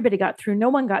 everybody got through. No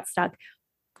one got stuck.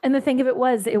 And the thing of it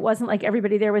wasn't like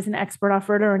everybody there was an expert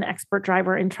off-roader or an expert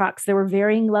driver in trucks. There were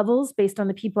varying levels based on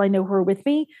the people I know who were with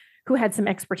me, who had some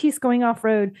expertise going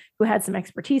off-road, who had some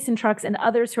expertise in trucks, and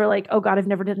others who are like, oh God, I've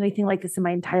never done anything like this in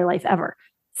my entire life ever.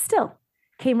 Still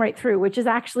came right through, which is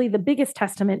actually the biggest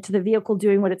testament to the vehicle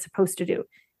doing what it's supposed to do.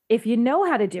 If you know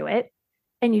how to do it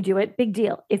and you do it, big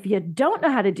deal. If you don't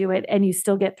know how to do it and you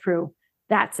still get through,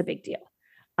 that's a big deal.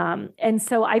 And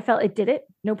so I felt it did it,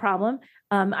 no problem.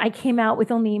 I came out with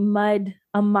only mud,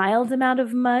 a mild amount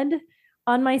of mud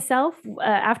on myself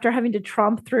after having to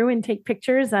tromp through and take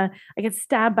pictures. I got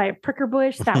stabbed by a pricker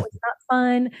bush. That was not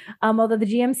fun. Although the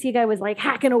GMC guy was like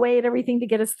hacking away at everything to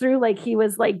get us through. Like he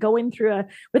was like going through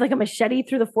with like a machete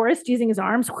through the forest using his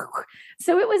arms.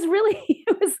 So it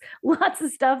was lots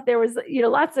of stuff. There was,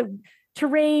 lots of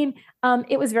terrain.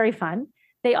 It was very fun.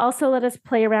 They also let us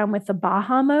play around with the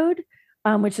Baja mode,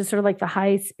 which is sort of like the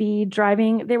high speed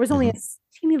driving. There was only a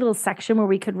teeny little section where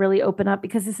we could really open up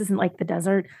because this isn't like the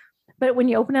desert. But when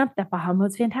you open up, that Baja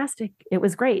mode's fantastic. It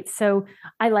was great. So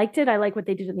I liked it. I like what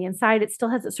they did on the inside. It still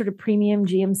has a sort of premium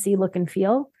GMC look and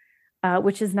feel,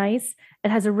 which is nice. It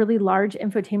has a really large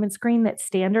infotainment screen that's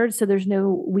standard. So there's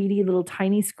no weedy little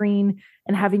tiny screen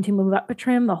and having to move up a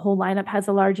trim. The whole lineup has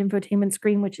a large infotainment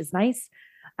screen, which is nice.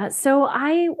 So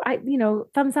I,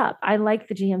 thumbs up. I like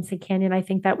the GMC Canyon. I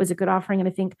think that was a good offering. And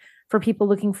I think for people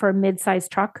looking for a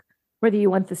mid-sized truck, whether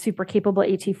you want the super capable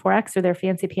AT4X or their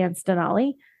fancy pants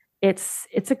Denali, it's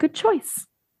a good choice.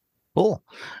 Cool.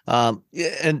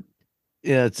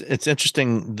 It's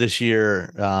interesting this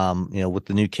year, with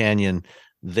the new Canyon,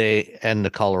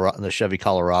 the Chevy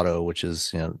Colorado, which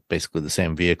is, basically the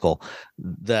same vehicle,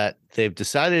 that they've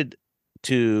decided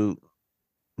to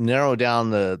narrow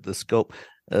down the scope,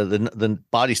 the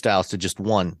body styles to just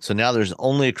one. So now there's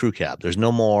only a crew cab. There's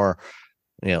no more,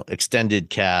 extended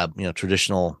cab,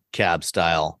 traditional cab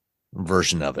style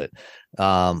version of it.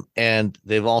 And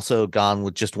they've also gone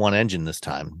with just one engine this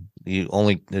time. There's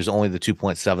only the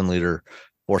 2.7 liter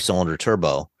 4-cylinder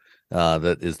turbo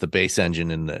that is the base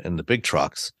engine in the big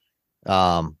trucks.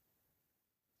 How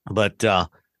was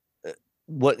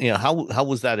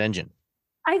that engine?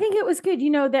 I think it was good,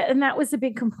 that was a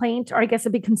big complaint, or I guess a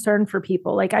big concern for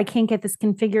people. Like, I can't get this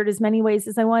configured as many ways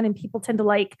as I want. And people tend to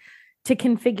like to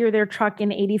configure their truck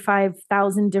in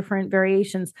 85,000 different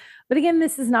variations. But again,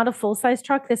 this is not a full-size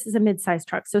truck. This is a mid-size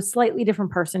truck. So slightly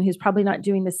different person who's probably not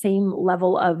doing the same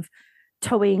level of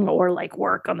towing or like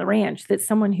work on the ranch that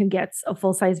someone who gets a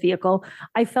full-size vehicle.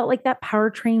 I felt like that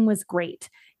powertrain was great.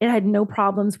 It had no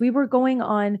problems. We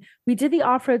did the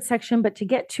off-road section, but to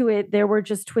get to it, there were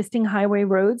just twisting highway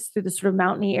roads through the sort of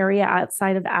mountainy area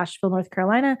outside of Asheville, North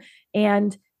Carolina.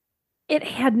 And it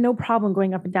had no problem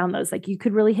going up and down those. Like you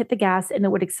could really hit the gas and it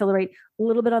would accelerate a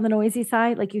little bit on the noisy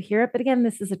side, like you hear it. But again,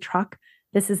 this is a truck.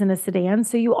 This isn't a sedan.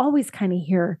 So you always kind of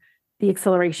hear the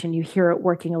acceleration. You hear it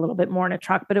working a little bit more in a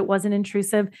truck, but it wasn't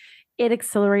intrusive. It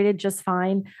accelerated just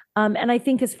fine. And I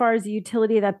think as far as the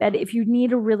utility of that bed, if you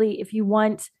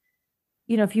want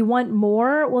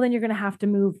more, well, then you're going to have to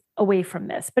move away from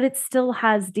this, but it still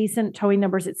has decent towing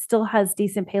numbers. It still has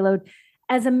decent payload.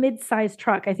 As a mid-size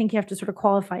truck, I think you have to sort of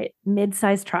qualify it,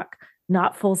 mid-size truck,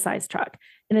 not full-size truck.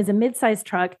 And as a mid-size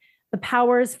truck, the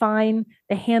power is fine.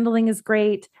 The handling is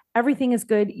great. Everything is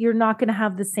good. You're not going to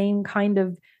have the same kind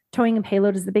of towing and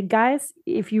payload as the big guys.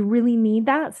 If you really need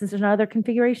that, since there's no other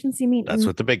configurations, that's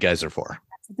what the big guys are for.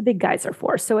 That's what the big guys are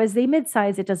for. So as they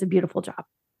mid-size, it does a beautiful job.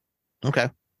 Okay.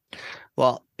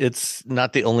 Well, it's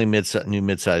not the only new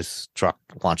mid-size truck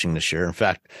launching this year. In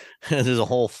fact, there's a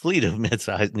whole fleet of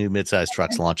new mid-size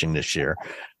trucks launching this year.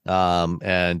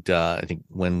 I think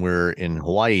when we're in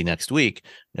Hawaii next week,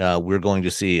 we're going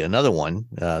to see another one,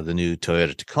 the new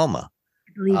Toyota Tacoma.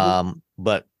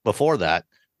 But before that,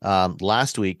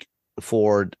 last week,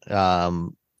 Ford, last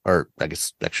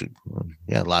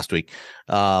week,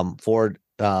 Ford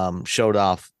showed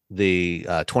off the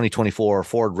 2024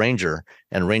 Ford Ranger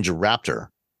and Ranger Raptor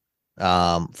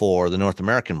for the North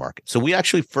American market. So we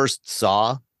actually first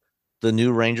saw the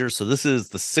new Ranger. So this is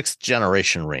the 6th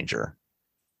generation Ranger.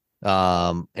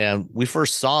 And we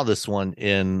first saw this one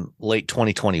in late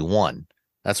 2021.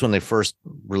 That's when they first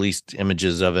released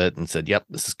images of it and said, yep,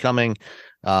 this is coming.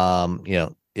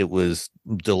 It was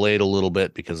delayed a little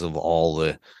bit because of all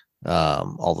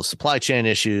the supply chain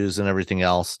issues and everything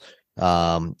else.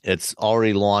 It's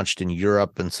already launched in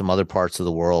Europe and some other parts of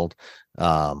the world.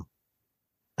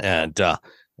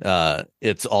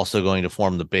 It's also going to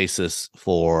form the basis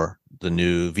for the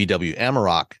new VW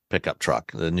Amarok pickup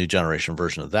truck, the new generation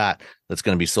version of that's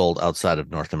going to be sold outside of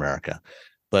North America.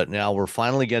 But now we're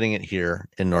finally getting it here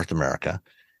in North America.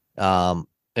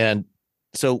 And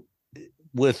so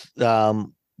with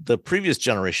the previous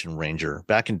generation Ranger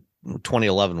back in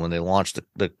 2011, when they launched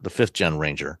the 5th gen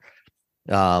Ranger,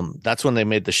 that's when they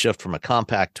made the shift from a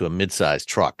compact to a mid-sized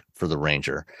truck for the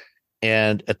Ranger.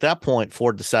 And at that point,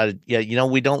 Ford decided,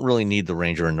 we don't really need the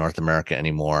Ranger in North America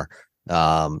anymore.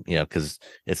 Because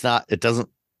it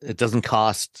doesn't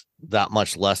cost that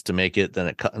much less to make it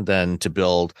than to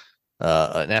build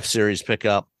an F-Series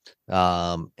pickup.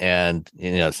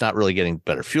 It's not really getting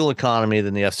better fuel economy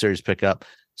than the F-Series pickup.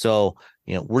 So,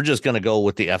 we're just going to go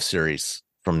with the F-Series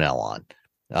from now on.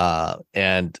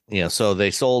 So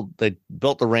they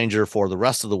built the Ranger for the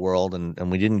rest of the world,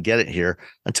 and we didn't get it here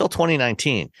until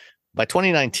 2019. By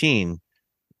 2019,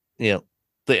 the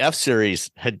F-Series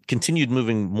had continued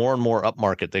moving more and more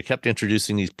upmarket. They kept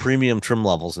introducing these premium trim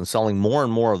levels and selling more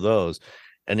and more of those.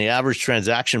 And the average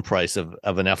transaction price of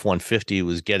an F-150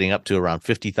 was getting up to around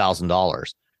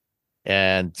 $50,000.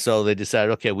 And so they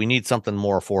decided, okay, we need something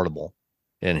more affordable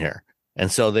in here. And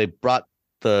so they brought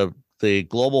the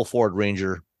global Ford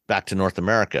Ranger back to North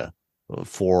America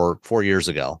 4 years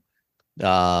ago.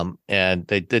 And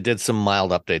they did some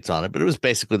mild updates on it, but it was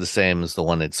basically the same as the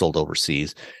one they'd sold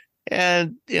overseas.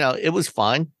 And, it was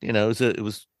fine. It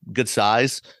was good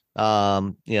size.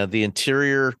 The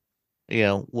interior,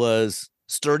 was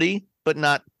sturdy, but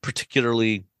not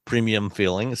particularly premium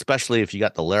feeling, especially if you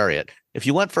got the Lariat. If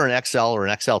you went for an XL or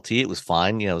an XLT, it was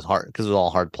fine. It was hard because it was all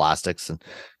hard plastics and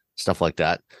stuff like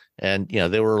that. And,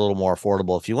 they were a little more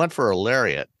affordable. If you went for a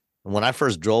Lariat, and when I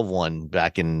first drove one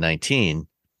back in 19,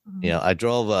 I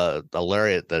drove a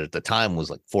Lariat that at the time was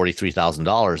like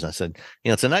 $43,000. And I said,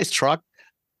 it's a nice truck,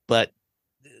 but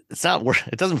it's not worth,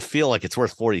 it doesn't feel like it's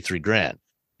worth 43 grand.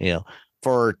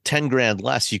 For 10 grand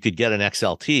less, you could get an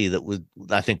XLT that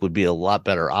I think would be a lot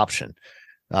better option.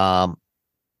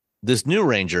 This new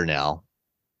Ranger now,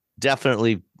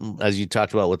 definitely, as you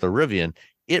talked about with the Rivian,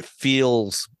 it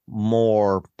feels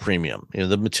more premium.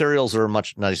 The materials are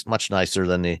much nicer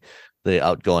than the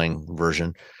outgoing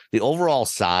version. The overall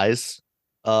size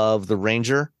of the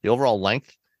Ranger, the overall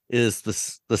length is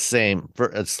the same.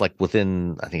 It's like I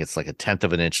think it's like a 1/10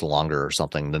 of an inch longer or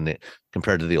something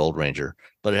compared to the old Ranger,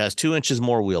 but it has 2 inches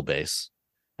more wheelbase,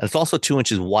 and it's also 2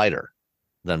 inches wider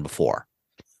than before.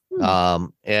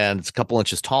 And it's a couple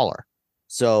inches taller.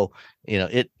 So,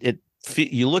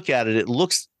 you look at it, it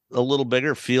looks a little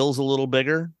bigger, feels a little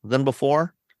bigger than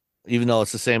before, even though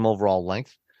it's the same overall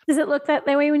length. Does it look that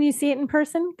way when you see it in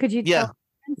person? Could you tell?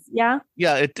 Yeah.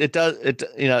 Yeah, it does.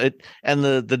 And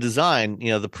the design,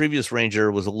 the previous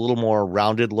Ranger was a little more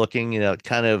rounded looking, it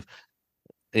kind of,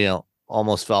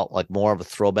 almost felt like more of a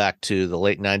throwback to the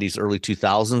late 90s, early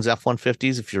 2000s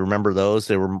F-150s. If you remember those,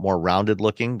 they were more rounded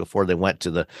looking before they went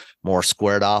to the more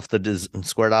squared off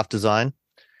design.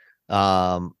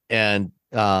 So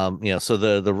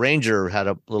the Ranger had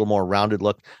a little more rounded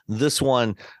look. This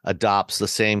one adopts the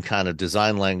same kind of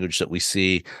design language that we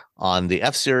see on the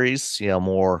F series,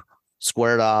 more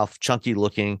squared off, chunky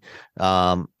looking,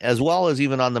 as well as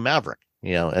even on the Maverick.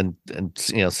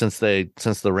 Since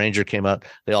the Ranger came out,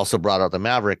 they also brought out the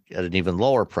Maverick at an even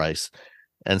lower price.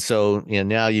 And so,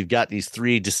 now you've got these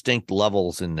three distinct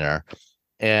levels in there.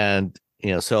 And,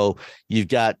 so you've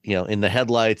got, in the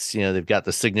headlights, they've got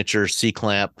the signature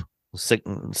C-clamp,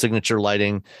 signature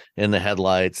lighting in the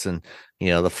headlights. And,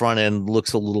 the front end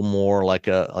looks a little more like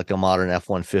a modern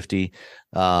F-150.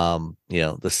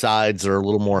 The sides are a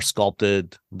little more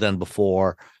sculpted than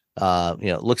before.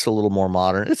 It looks a little more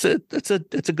modern. It's a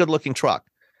good looking truck.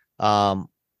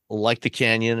 Like the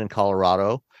Canyon in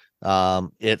Colorado,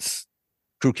 it's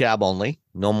crew cab only,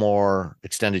 no more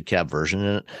extended cab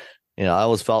version. And I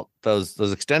always felt those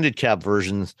extended cab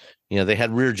versions, they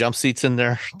had rear jump seats in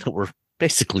there that were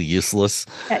basically useless.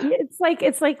 Yeah,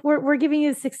 it's like we're giving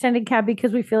you this extended cab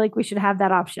because we feel like we should have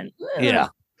that option. Yeah,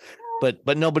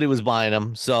 but nobody was buying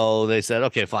them, so they said,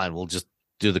 okay, fine, we'll just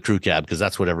do the crew cab because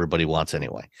that's what everybody wants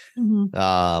anyway.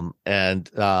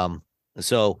 Mm-hmm.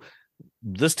 So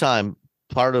this time,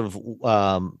 part of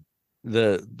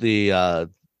the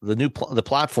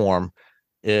platform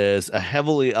is a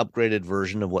heavily upgraded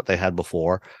version of what they had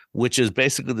before, which is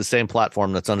basically the same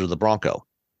platform that's under the Bronco.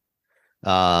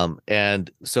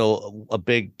 And so a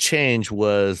big change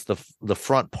was the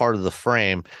front part of the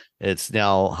frame. It's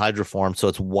now hydroformed, so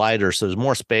it's wider, so there's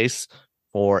more space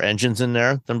for engines in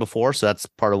there than before. So that's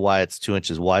part of why it's 2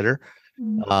 inches wider.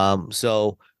 Mm-hmm.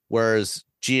 So whereas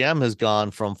GM has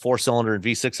gone from 4-cylinder and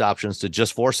V6 options to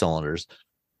just 4 cylinders,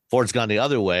 Ford's gone the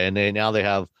other way, and they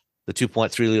have the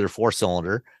 2.3 liter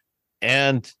 4-cylinder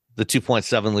and the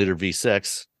 2.7 liter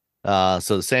V6.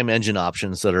 So the same engine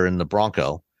options that are in the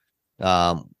Bronco,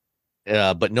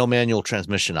 but no manual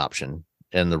transmission option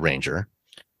in the Ranger.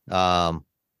 And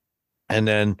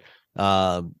then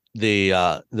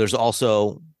there's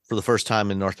also, for the first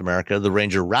time in North America, the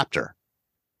Ranger Raptor,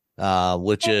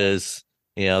 which is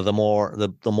the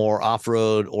more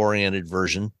off-road oriented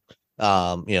version,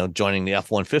 joining the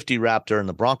F-150 Raptor and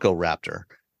the Bronco Raptor.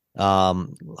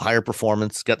 Higher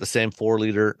performance, got the same 3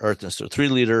 liter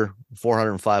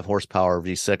 405 horsepower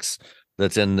V6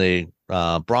 that's in the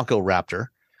Bronco Raptor.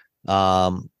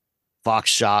 Fox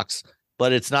shocks,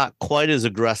 but it's not quite as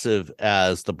aggressive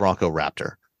as the Bronco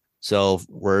Raptor. So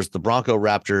whereas the Bronco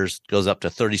Raptors goes up to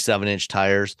 37-inch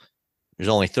tires, there's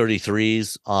only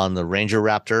 33s on the Ranger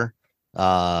Raptor.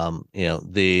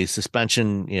 The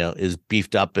suspension, is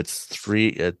beefed up. It's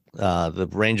the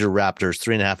Ranger Raptor is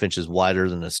 3.5 inches wider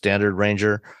than the standard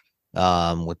Ranger,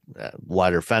 with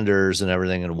wider fenders and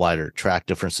everything and wider track,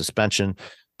 different suspension.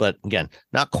 But again,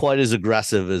 not quite as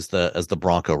aggressive as the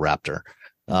Bronco Raptor.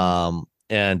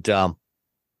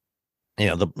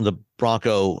 The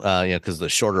Bronco, because the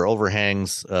shorter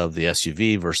overhangs of the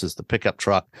SUV versus the pickup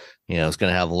truck, is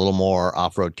going to have a little more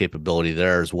off-road capability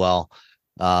there as well.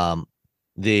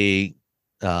 The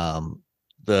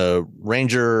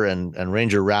Ranger and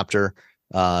Ranger Raptor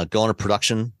go into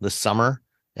production this summer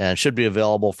and should be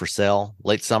available for sale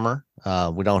late summer.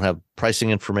 We don't have pricing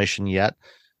information yet,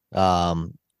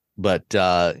 but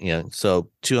so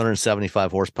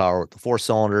 275 horsepower with the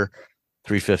 4-cylinder.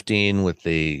 315 with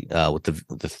the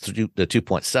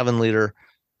 2.7 liter,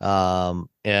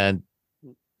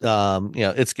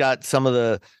 it's got some of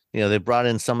the they brought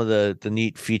in some of the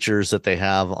neat features that they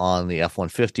have on the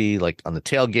F-150, like on the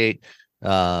tailgate.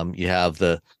 You have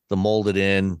the molded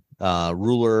in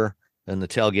ruler in the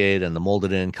tailgate and the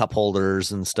molded in cup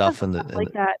holders and stuff,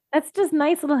 that. That's just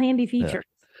nice little handy features. Yeah.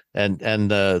 And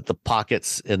the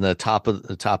pockets in the top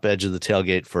edge of the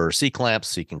tailgate for C-clamps,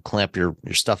 so you can clamp your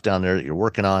stuff down there that you're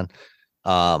working on.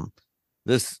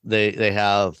 They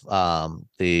have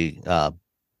the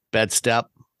bed step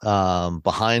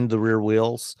behind the rear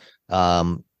wheels,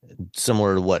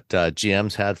 similar to what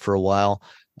GM's had for a while,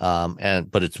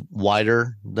 but it's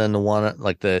wider than the one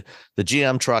like the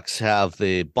GM trucks have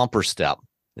the bumper step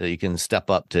that you can step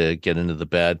up to get into the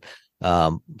bed.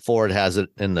 Ford has it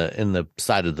in the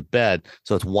side of the bed,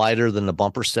 so it's wider than the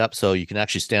bumper step, so you can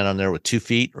actually stand on there with 2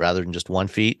 feet rather than just 1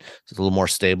 feet. So it's a little more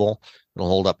stable. It'll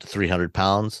hold up to 300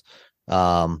 pounds.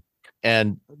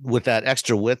 And with that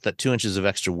extra width, that 2 inches of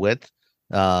extra width,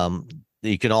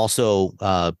 you can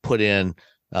also put in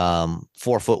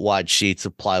 4 foot wide sheets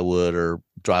of plywood or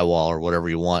drywall or whatever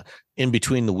you want in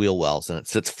between the wheel wells, and it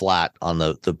sits flat on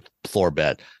the floor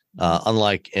bed.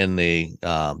 Unlike in the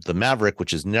Maverick,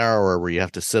 which is narrower, where you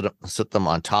have to sit them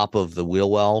on top of the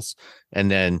wheel wells, and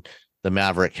then the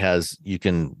Maverick you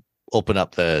can open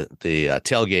up the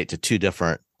tailgate to 2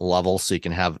 different levels, so you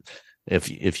can have,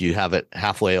 if you have it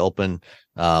halfway open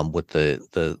with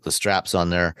the straps on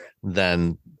there,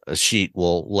 then a sheet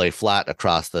will lay flat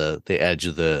across the edge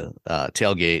of the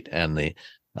tailgate and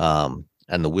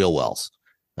the wheel wells.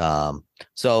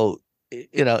 So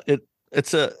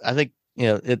I think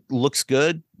it looks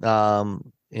good. I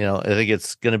think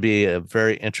it's going to be a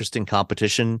very interesting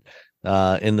competition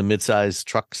in the midsize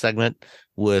truck segment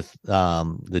with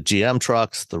the GM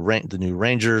trucks, the new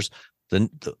Rangers, the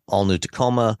all new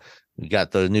Tacoma. We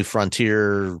got the new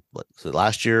Frontier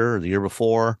last year or the year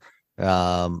before.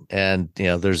 And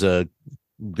there's a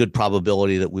good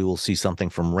probability that we will see something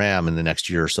from Ram in the next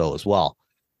year or so as well.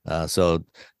 So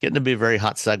getting to be a very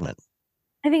hot segment.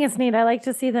 I think it's neat. I like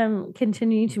to see them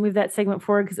continuing to move that segment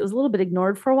forward because it was a little bit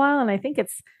ignored for a while. And I think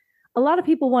a lot of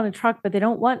people want a truck, but they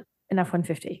don't want an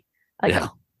F-150. They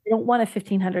don't want a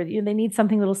 1500. They need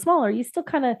something a little smaller. You still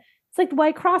it's like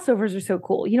why crossovers are so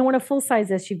cool. You don't want a full-size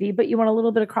SUV, but you want a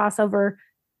little bit of crossover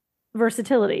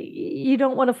versatility. You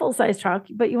don't want a full-size truck,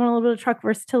 but you want a little bit of truck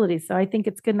versatility. So I think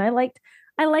it's good. And I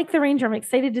like the Ranger. I'm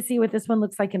excited to see what this one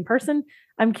looks like in person.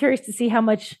 I'm curious to see how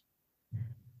much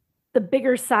the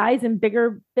bigger size and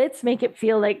bigger bits make it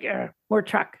feel like more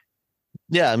truck.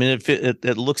 Yeah, I mean,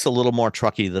 it looks a little more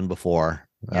trucky than before.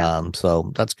 Yeah.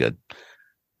 So that's good.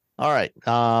 All right.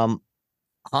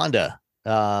 Honda.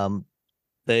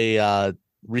 They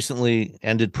recently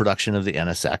ended production of the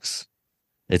NSX.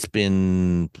 It's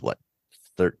been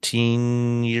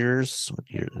 14 years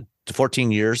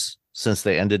since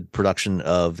they ended production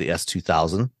of the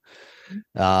S2000.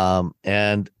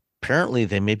 And apparently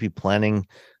they may be planning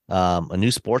a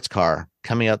new sports car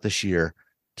coming out this year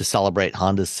to celebrate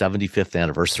Honda's 75th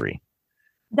anniversary.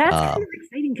 That's kind of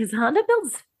exciting because Honda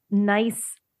builds nice,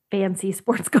 fancy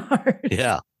sports cars.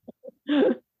 Yeah.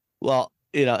 Well,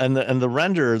 and the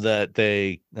render that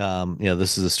they,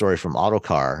 this is a story from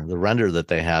Autocar. The render that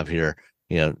they have here,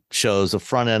 shows a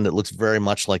front end that looks very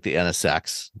much like the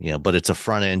NSX, but it's a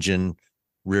front engine,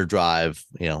 rear drive,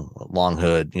 long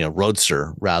hood,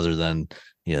 roadster rather than,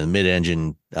 the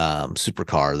mid-engine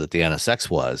supercar that the NSX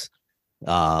was.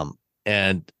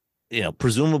 And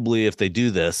presumably if they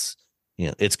do this,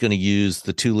 it's going to use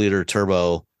the 2-liter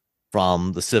turbo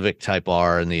from the Civic Type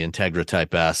R and the Integra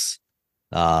Type S.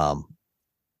 I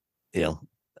don't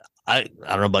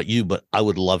know about you, but I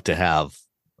would love to have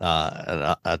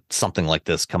something like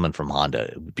this coming from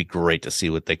Honda. It would be great to see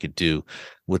what they could do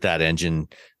with that engine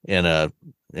in a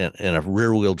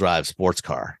rear-wheel drive sports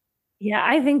car. Yeah,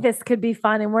 I think this could be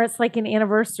fun. And where it's like an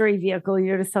anniversary vehicle,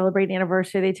 to celebrate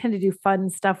anniversary, they tend to do fun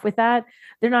stuff with that.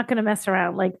 They're not going to mess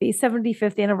around. Like the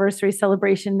 75th anniversary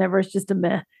celebration never is just a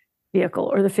meh vehicle,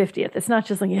 or the 50th. It's not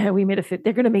just like, yeah, we made a 50.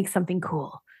 They're going to make something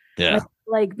cool. Yeah.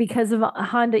 Like because of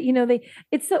Honda,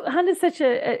 Honda's such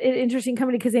an interesting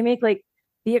company because they make like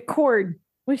the Accord,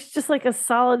 which is just like a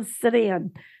solid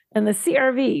sedan, and the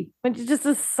CRV, which is just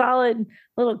a solid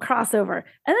little crossover.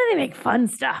 And then they make fun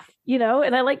stuff,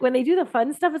 and I like when they do the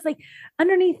fun stuff, it's like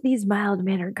underneath these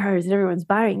mild-mannered cars that everyone's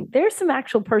buying, there's some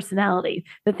actual personality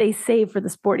that they save for the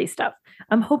sporty stuff.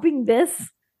 I'm hoping this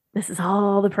is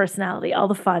all the personality, all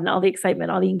the fun, all the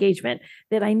excitement, all the engagement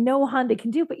that I know Honda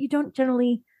can do, but you don't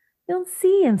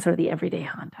see in sort of the everyday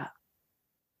Honda.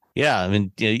 Yeah, I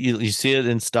mean, you see it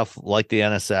in stuff like the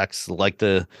NSX, like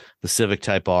the Civic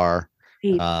Type R,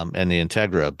 and the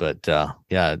Integra, but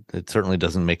it certainly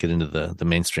doesn't make it into the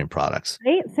mainstream products.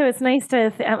 Right. So it's nice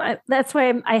to. That's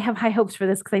why I have high hopes for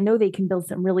this because I know they can build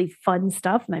some really fun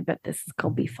stuff, and I bet this is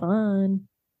going to be fun.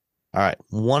 All right,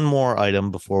 one more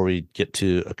item before we get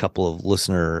to a couple of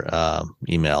listener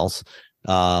emails.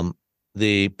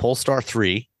 The Polestar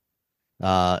 3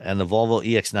 and the Volvo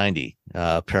EX90,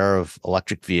 a pair of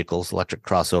electric vehicles, electric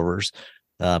crossovers,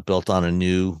 built on a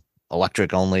new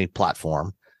electric-only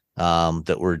platform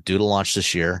that were due to launch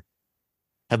this year,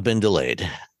 have been delayed.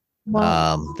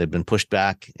 Wow. They've been pushed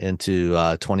back into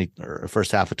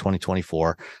first half of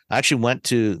 2024. I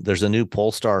actually there's a new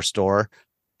Polestar store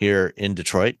here in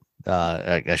Detroit,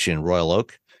 actually in Royal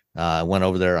Oak. I went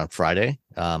over there on Friday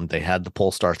They had the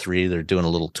Polestar 3. They're doing a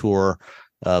little tour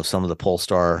of some of the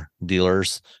Polestar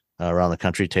dealers around the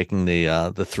country, taking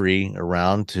the 3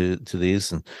 around to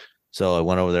these. And so I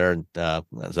went over there, and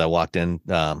as I walked in,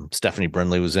 Stephanie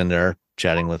Brindley was in there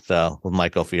chatting with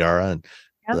Mike Ofiara, and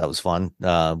Yep. that was fun.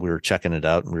 We were checking it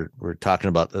out, and we were talking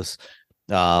about this.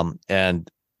 And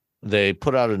they had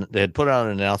put out an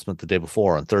announcement the day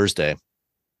before on Thursday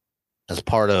as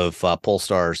part of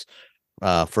Polestar's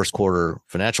first quarter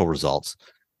financial results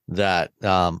that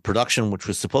production, which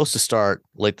was supposed to start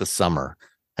late this summer,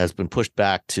 has been pushed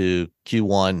back to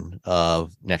Q1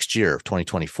 of next year,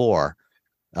 2024.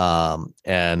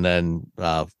 And then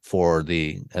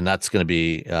and that's going to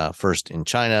be first in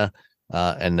China,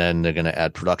 and then they're going to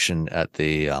add production at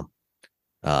the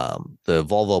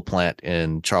Volvo plant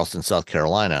in Charleston, South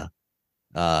Carolina,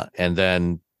 and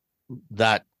then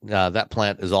that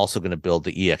plant is also going to build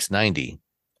the EX90.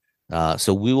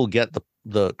 So we will get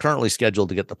the currently scheduled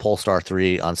to get the Polestar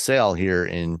 3 on sale here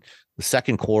in the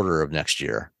second quarter of next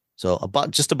year. So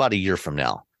about a year from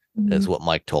now is what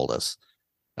Mike told us.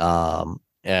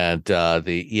 And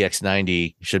the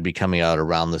EX90 should be coming out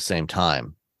around the same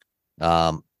time.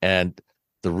 And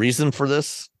the reason for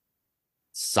this,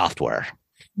 software.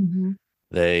 Mm-hmm.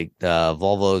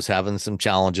 Volvo's having some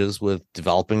challenges with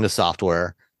developing the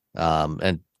software.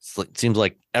 And it seems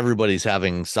like everybody's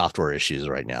having software issues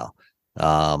right now.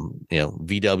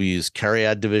 VW's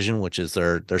Cariad division, which is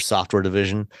their software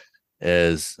division,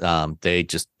 is they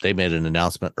made an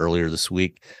announcement earlier this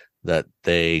week that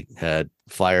they had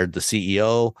fired the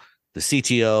CEO, the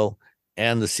CTO,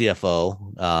 and the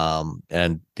CFO.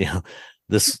 And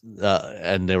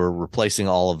they were replacing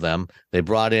all of them. They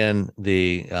brought in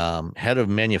the head of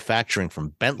manufacturing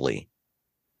from Bentley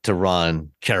to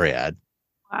run Cariad.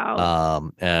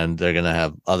 Wow. And they're going to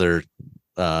have other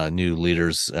new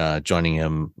leaders joining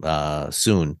him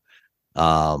soon.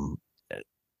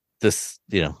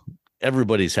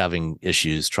 Everybody's having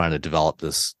issues trying to develop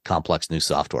this complex new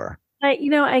software.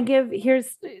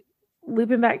 Here's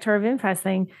looping back to our VinFast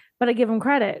thing, but I give them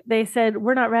credit. They said,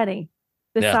 we're not ready.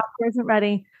 The software isn't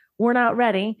ready. We're not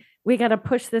ready. We got to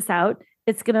push this out.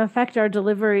 It's going to affect our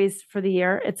deliveries for the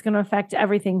year. It's going to affect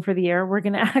everything for the year. We're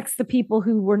going to ask the people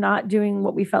who were not doing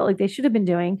what we felt like they should have been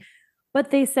doing.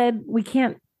 But they said, we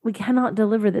cannot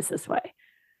deliver this way.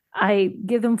 I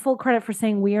give them full credit for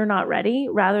saying we are not ready,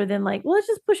 rather than like, well, let's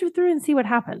just push it through and see what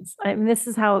happens. I mean, this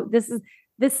is how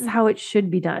it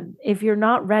should be done. If you're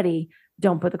not ready,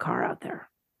 don't put the car out there.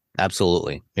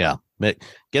 Absolutely. Yeah.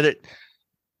 Get it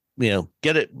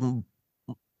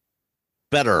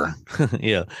better.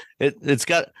 It's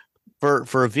got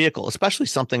for a vehicle, especially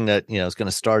something that, is going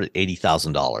to start at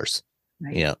 $80,000.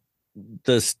 Right.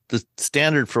 The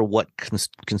standard for what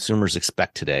consumers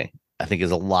expect today, I think,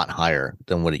 is a lot higher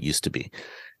than what it used to be.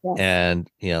 Yes. And,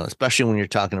 especially when you're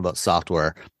talking about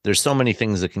software, there's so many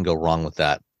things that can go wrong with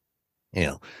that.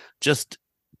 Just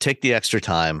take the extra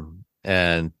time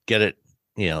and get it,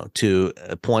 to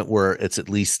a point where it's at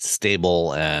least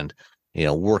stable and,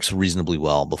 works reasonably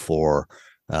well before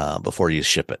you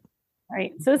ship it.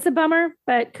 Right. So it's a bummer,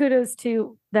 but kudos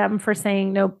to them for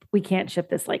saying, nope, we can't ship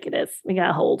this like it is. We got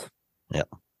to hold. Yeah.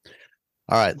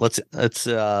 All right. Let's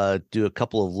do a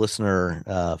couple of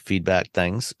listener feedback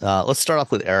things. Let's start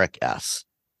off with Eric S.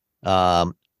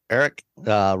 Eric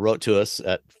wrote to us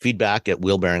at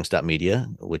feedback@wheelbearings.media,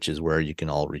 which is where you can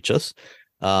all reach us.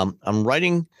 I'm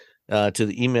writing to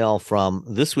the email from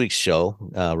this week's show,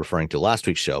 referring to last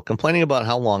week's show, complaining about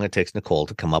how long it takes Nicole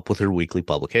to come up with her weekly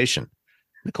publication.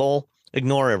 Nicole,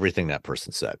 ignore everything that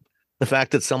person said. The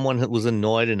fact that someone was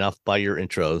annoyed enough by your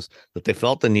intros that they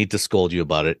felt the need to scold you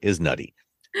about it is nutty.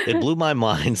 It blew my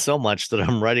mind so much that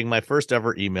I'm writing my first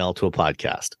ever email to a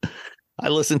podcast. I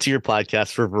listen to your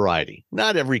podcast for variety.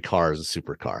 Not every car is a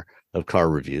supercar of car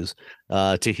reviews,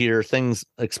 to hear things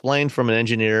explained from an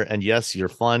engineer, and yes, your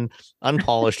fun,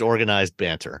 unpolished, organized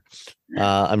banter.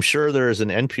 I'm sure there is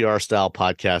an NPR-style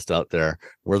podcast out there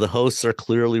where the hosts are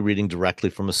clearly reading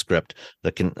directly from a script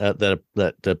that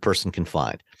the person can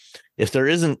find. If there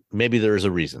isn't, maybe there is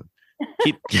a reason.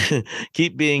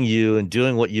 Keep being you and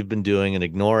doing what you've been doing, and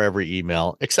ignore every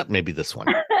email except maybe this one.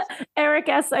 Eric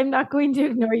S., I'm not going to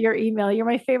ignore your email. You're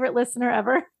my favorite listener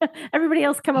ever. Everybody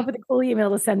else come up with a cool email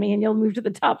to send me and you'll move to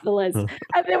the top of the list.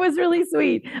 I thought it was really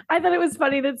sweet. I thought it was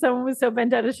funny that someone was so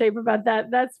bent out of shape about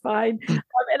that. That's fine.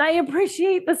 And I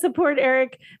appreciate the support,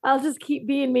 Eric. I'll just keep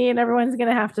being me and everyone's going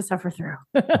to have to suffer through.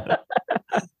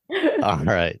 All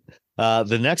right.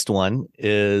 The next one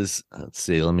is, let's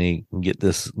see, let me get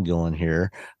this going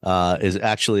here, is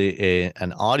actually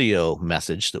an audio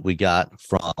message that we got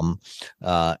from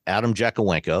Adam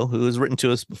Jakowenko, who has written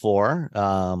to us before.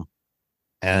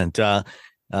 And I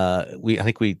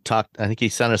think he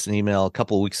sent us an email a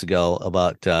couple of weeks ago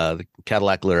about the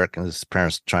Cadillac Lyriq and his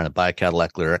parents trying to buy a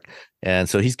Cadillac Lyriq. And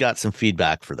so he's got some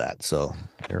feedback for that. So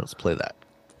here, let's play that.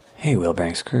 Hey,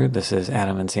 Wheelbanks crew, this is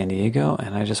Adam in San Diego,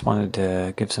 and I just wanted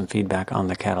to give some feedback on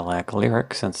the Cadillac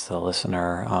Lyriq since the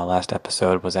listener last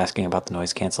episode was asking about the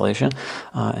noise cancellation.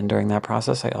 And during that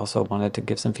process, I also wanted to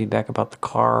give some feedback about the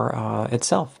car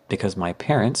itself, because my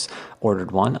parents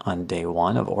ordered one on day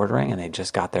one of ordering, and they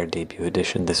just got their debut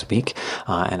edition this week.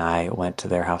 And I went to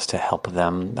their house to help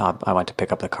them. I went to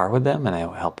pick up the car with them, and I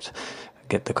helped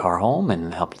get the car home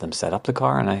and help them set up the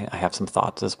car. And I have some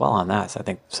thoughts as well on that. So I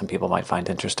think some people might find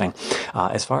interesting.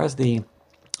 As far as the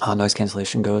noise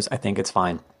cancellation goes, I think it's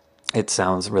fine. It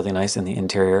sounds really nice in the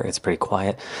interior. It's pretty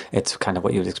quiet. It's kind of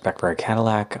what you would expect for a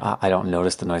Cadillac. I don't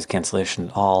notice the noise cancellation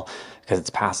at all because it's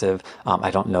passive.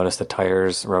 I don't notice the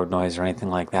tires, road noise, or anything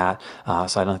like that.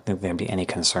 So I don't think there'd be any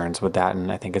concerns with that.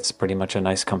 And I think it's pretty much a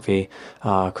nice, comfy,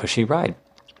 cushy ride.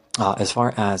 As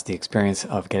far as the experience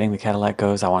of getting the Cadillac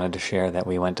goes, I wanted to share that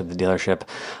we went to the dealership.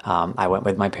 I went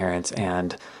with my parents,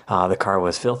 and the car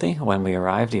was filthy when we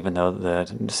arrived, even though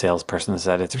the salesperson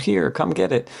said, "It's here, come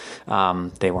get it."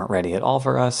 They weren't ready at all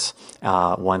for us.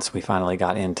 Once we finally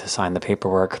got in to sign the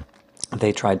paperwork,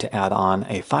 they tried to add on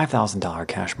a $5,000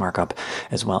 cash markup,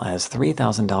 as well as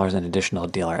 $3,000 in additional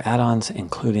dealer add-ons,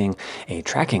 including a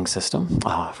tracking system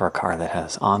for a car that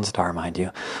has OnStar, mind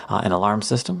you, an alarm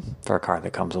system for a car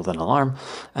that comes with an alarm,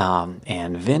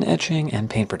 and VIN etching and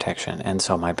paint protection. And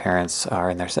so my parents are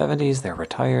in their 70s, they're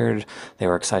retired, they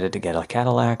were excited to get a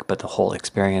Cadillac, but the whole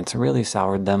experience really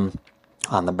soured them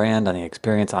on the brand, on the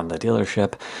experience, on the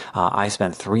dealership. I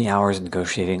spent 3 hours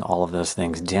negotiating all of those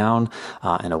things down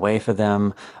and away for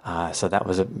them. So that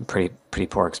was a pretty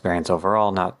poor experience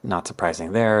overall. Not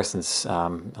surprising there, since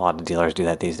a lot of dealers do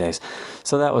that these days.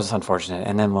 So that was unfortunate.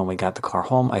 And then when we got the car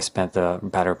home, I spent the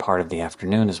better part of the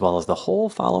afternoon, as well as the whole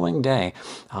following day,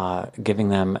 giving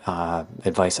them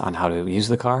advice on how to use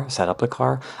the car, set up the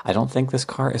car. I don't think this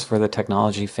car is for the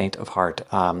technology faint of heart.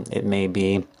 It may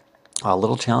be a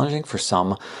little challenging for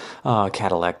some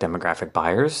Cadillac demographic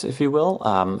buyers, if you will,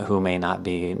 who may not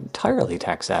be entirely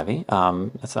tech savvy.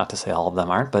 That's not to say all of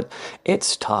them aren't, but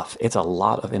it's tough. It's a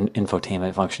lot of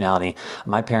infotainment functionality.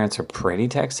 My parents are pretty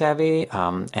tech savvy,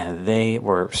 and they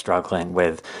were struggling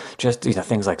with just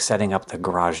things like setting up the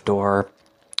garage door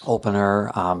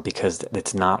opener, because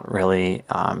it's not really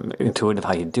intuitive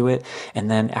how you do it.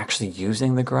 And then actually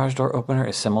using the garage door opener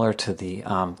is similar to the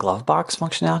glove box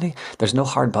functionality. There's no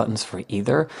hard buttons for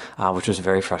either, which was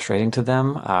very frustrating to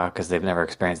them because they've never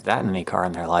experienced that in any car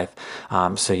in their life.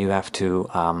 So you have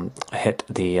to hit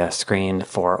the screen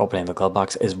for opening the glove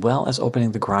box, as well as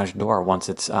opening the garage door once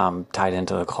it's tied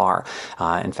into the car.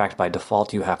 In fact, by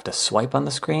default, you have to swipe on the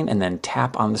screen and then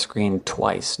tap on the screen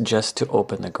twice just to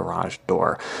open the garage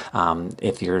door.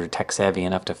 If you're tech savvy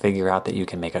enough to figure out that you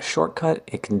can make a shortcut,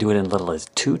 it can do it in little as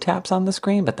 2 taps on the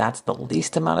screen, but that's the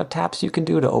least amount of taps you can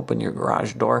do to open your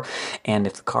garage door. And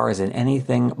if the car is in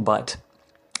anything but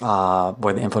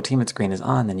where the infotainment screen is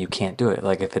on, then you can't do it.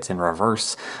 Like if it's in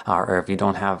reverse, or if you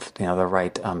don't have the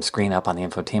right screen up on the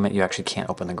infotainment, you actually can't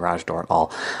open the garage door at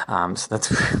all. So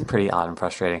that's pretty odd and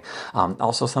frustrating.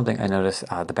 Also, something I noticed: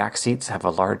 the back seats have a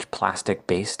large plastic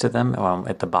base to them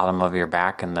at the bottom of your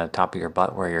back and the top of your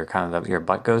butt, where your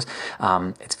butt goes.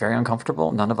 It's very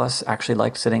uncomfortable. None of us actually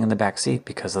liked sitting in the back seat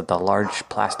because of the large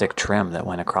plastic trim that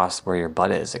went across where your butt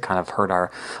is. It kind of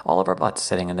hurt all of our butts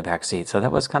sitting in the back seat. So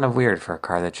that was kind of weird for a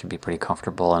car that should be pretty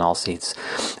comfortable in all seats.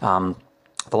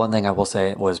 The one thing I will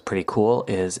say was pretty cool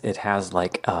is it has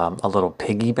like a little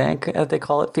piggy bank, as they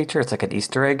call it, feature. It's like an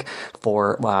Easter egg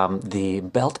for the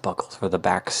belt buckles for the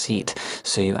back seat.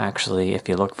 So you actually, if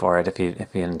you look for it, if you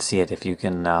can see it, if you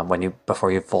can,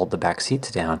 before you fold the back seats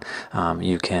down,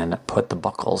 you can put the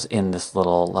buckles in this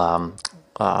little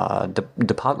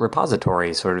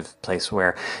repository sort of place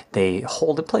where they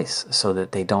hold in place so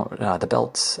that they don't, the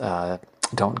belts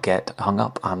don't get hung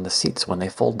up on the seats when they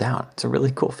fold down. It's a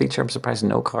really cool feature. I'm surprised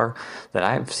no car that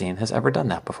I've seen has ever done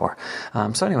that before.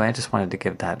 So anyway, I just wanted to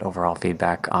give that overall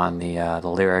feedback on the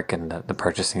Lyriq and the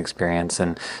purchasing experience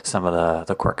and some of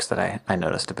the quirks that I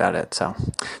noticed about it. So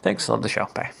thanks. Love the show.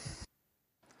 Bye.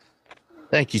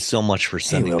 Thank you so much for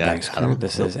sending that, Adam.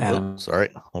 This is Adam. Sorry.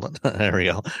 Hold on. There we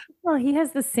go. Well, he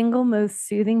has the single most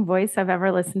soothing voice I've ever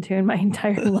listened to in my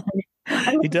entire life.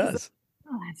 He does.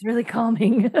 Oh, that's really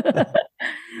calming.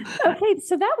 Okay,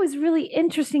 so that was really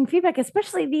interesting feedback,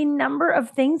 especially the number of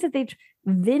things that they've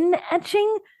VIN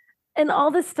etching and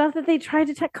all the stuff that they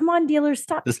tried to come on, dealers,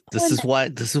 stop. This is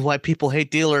why people hate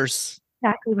dealers.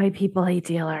 Exactly why people hate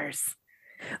dealers.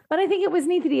 But I think it was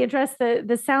neat that he addressed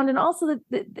the sound and also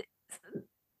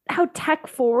how tech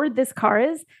forward this car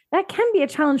is. That can be a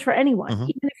challenge for anyone,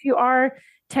 even if you are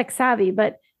tech savvy.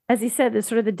 But as he said, the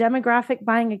sort of the demographic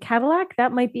buying a Cadillac,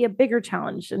 that might be a bigger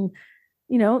challenge. And,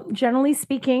 generally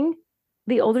speaking,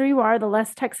 the older you are, the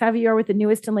less tech savvy you are with the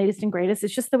newest and latest and greatest.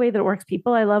 It's just the way that it works,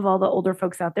 people. I love all the older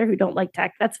folks out there who don't like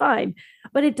tech. That's fine.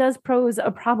 But it does pose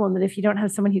a problem that if you don't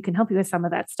have someone who can help you with some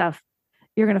of that stuff,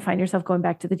 you're going to find yourself going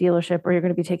back to the dealership, or you're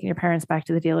going to be taking your parents back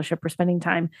to the dealership, or spending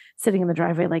time sitting in the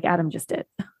driveway like Adam just did.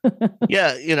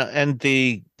 Yeah, and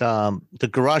the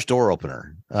garage door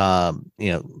opener.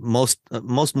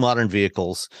 Most modern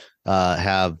vehicles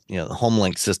have the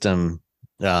HomeLink system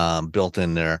built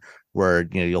in there, where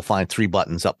you'll find 3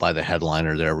 buttons up by the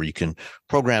headliner there, where you can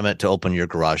program it to open your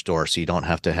garage door, so you don't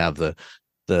have to have the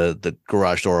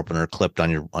garage door opener clipped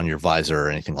on your visor or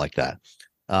anything like that.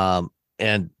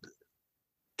 And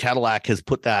Cadillac has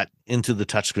put that into the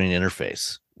touchscreen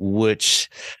interface, which,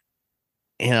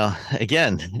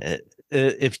 again,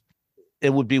 if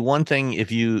it would be one thing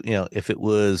if if it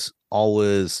was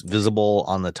always visible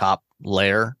on the top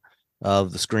layer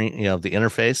of the screen, of the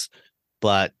interface,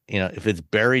 but if it's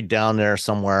buried down there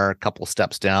somewhere, a couple of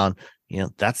steps down,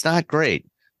 that's not great.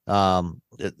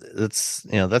 That's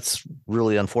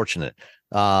really unfortunate.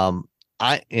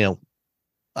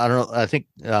 I don't know. I think,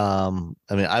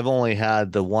 I've only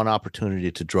had the one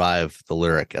opportunity to drive the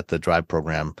Lyriq at the drive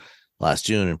program last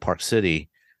June in Park City,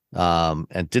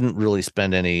 and didn't really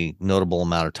spend any notable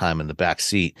amount of time in the back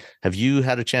seat. Have you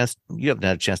had a chance? You haven't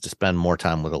had a chance to spend more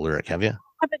time with a Lyriq, have you?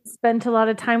 I haven't spent a lot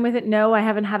of time with it. No, I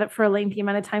haven't had it for a lengthy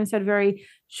amount of time. So I had a very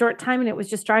short time, and it was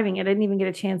just driving it. I didn't even get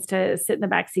a chance to sit in the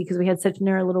back seat because we had such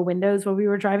narrow little windows while we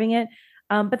were driving it.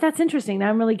 But that's interesting. Now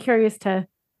I'm really curious to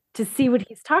see what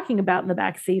he's talking about in the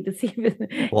back seat, to see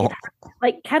if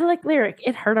like Cadillac Lyriq,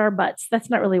 it hurt our butts.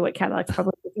 That's not really what Cadillac's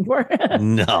probably looking for.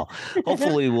 No,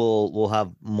 hopefully we'll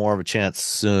have more of a chance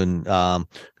soon. Because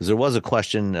there was a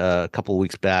question a couple of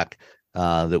weeks back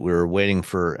that we were waiting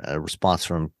for a response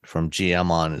from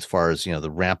GM on, as far as the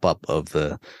ramp up of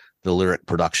the Lyriq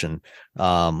production.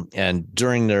 And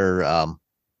during their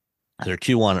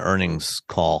Q1 earnings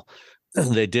call,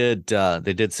 they did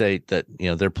say that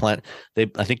their plant,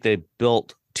 I think they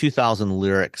built 2,000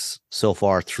 Lyriqs so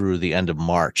far through the end of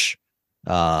March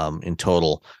in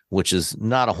total, which is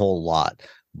not a whole lot.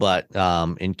 But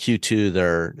in Q2,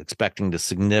 they're expecting to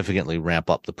significantly ramp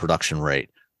up the production rate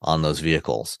on those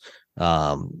vehicles,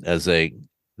 as they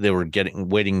were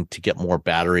waiting to get more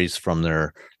batteries from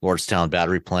their Lordstown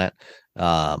battery plant.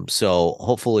 So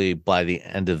hopefully by the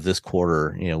end of this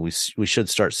quarter, we should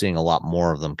start seeing a lot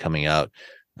more of them coming out.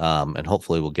 And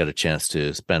hopefully we'll get a chance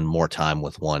to spend more time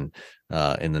with one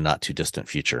in the not too distant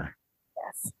future.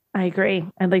 Yes, I agree.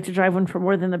 I'd like to drive one for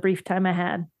more than the brief time I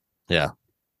had. Yeah.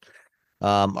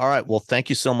 All right. Well, thank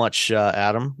you so much,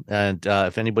 Adam. And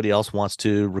if anybody else wants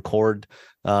to record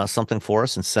something for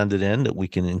us and send it in that we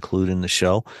can include in the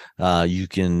show, you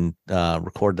can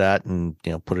record that and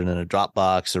put it in a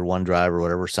Dropbox or OneDrive or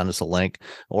whatever. Send us a link,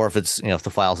 or if it's if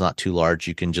the file's not too large,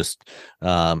 you can just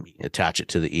attach it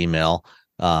to the email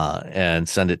and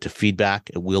send it to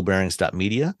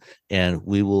feedback@wheelbearings.media, and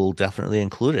we will definitely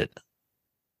include it.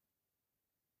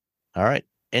 All right.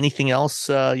 Anything else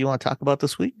you want to talk about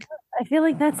this week? I feel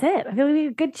like that's it. I feel like we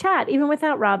had a good chat, even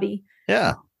without Robbie.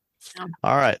 Yeah.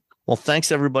 All right. Well,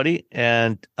 thanks, everybody.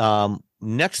 And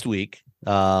next week,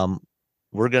 we're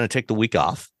going to take the week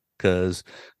off because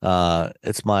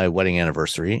it's my wedding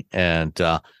anniversary, and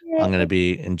I'm going to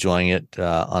be enjoying it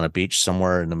on a beach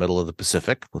somewhere in the middle of the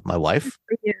Pacific with my wife.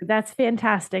 That's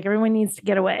fantastic. Everyone needs to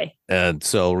get away. And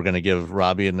so we're going to give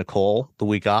Robbie and Nicole the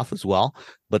week off as well.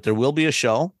 But there will be a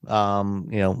show,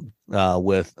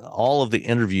 with all of the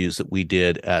interviews that we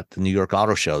did at the New York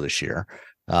Auto Show this year.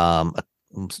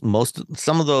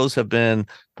 Some of those have been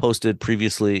posted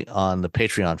previously on the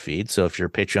Patreon feed. So if you're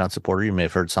a Patreon supporter, you may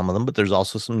have heard some of them, but there's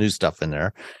also some new stuff in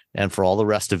there. And for all the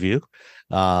rest of you,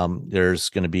 there's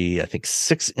going to be, I think,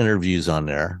 6 interviews on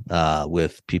there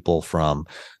with people from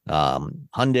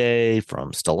Hyundai,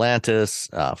 from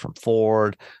Stellantis, from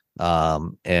Ford,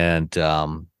 and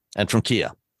from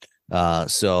Kia.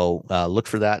 So look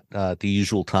for that at the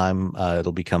usual time.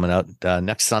 It'll be coming out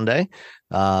next Sunday.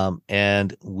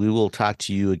 And we will talk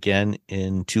to you again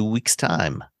in 2 weeks'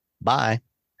 time. Bye.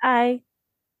 Bye.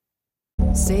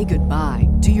 Say goodbye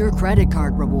to your credit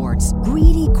card rewards.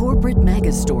 Greedy corporate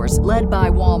mega stores, led by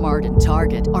Walmart and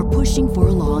Target, are pushing for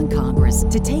a law in Congress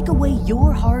to take away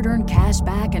your hard-earned cash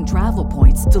back and travel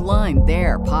points to line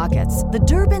their pockets. The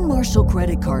Durbin-Marshall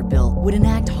credit card bill would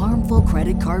enact harmful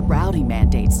credit card routing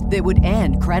mandates that would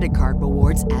end credit card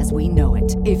rewards as we know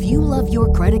it. If you love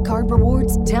your credit card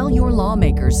rewards, tell your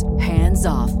lawmakers, hands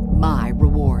off my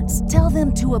rewards. Tell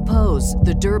them to oppose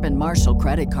the Durbin-Marshall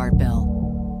credit card bill.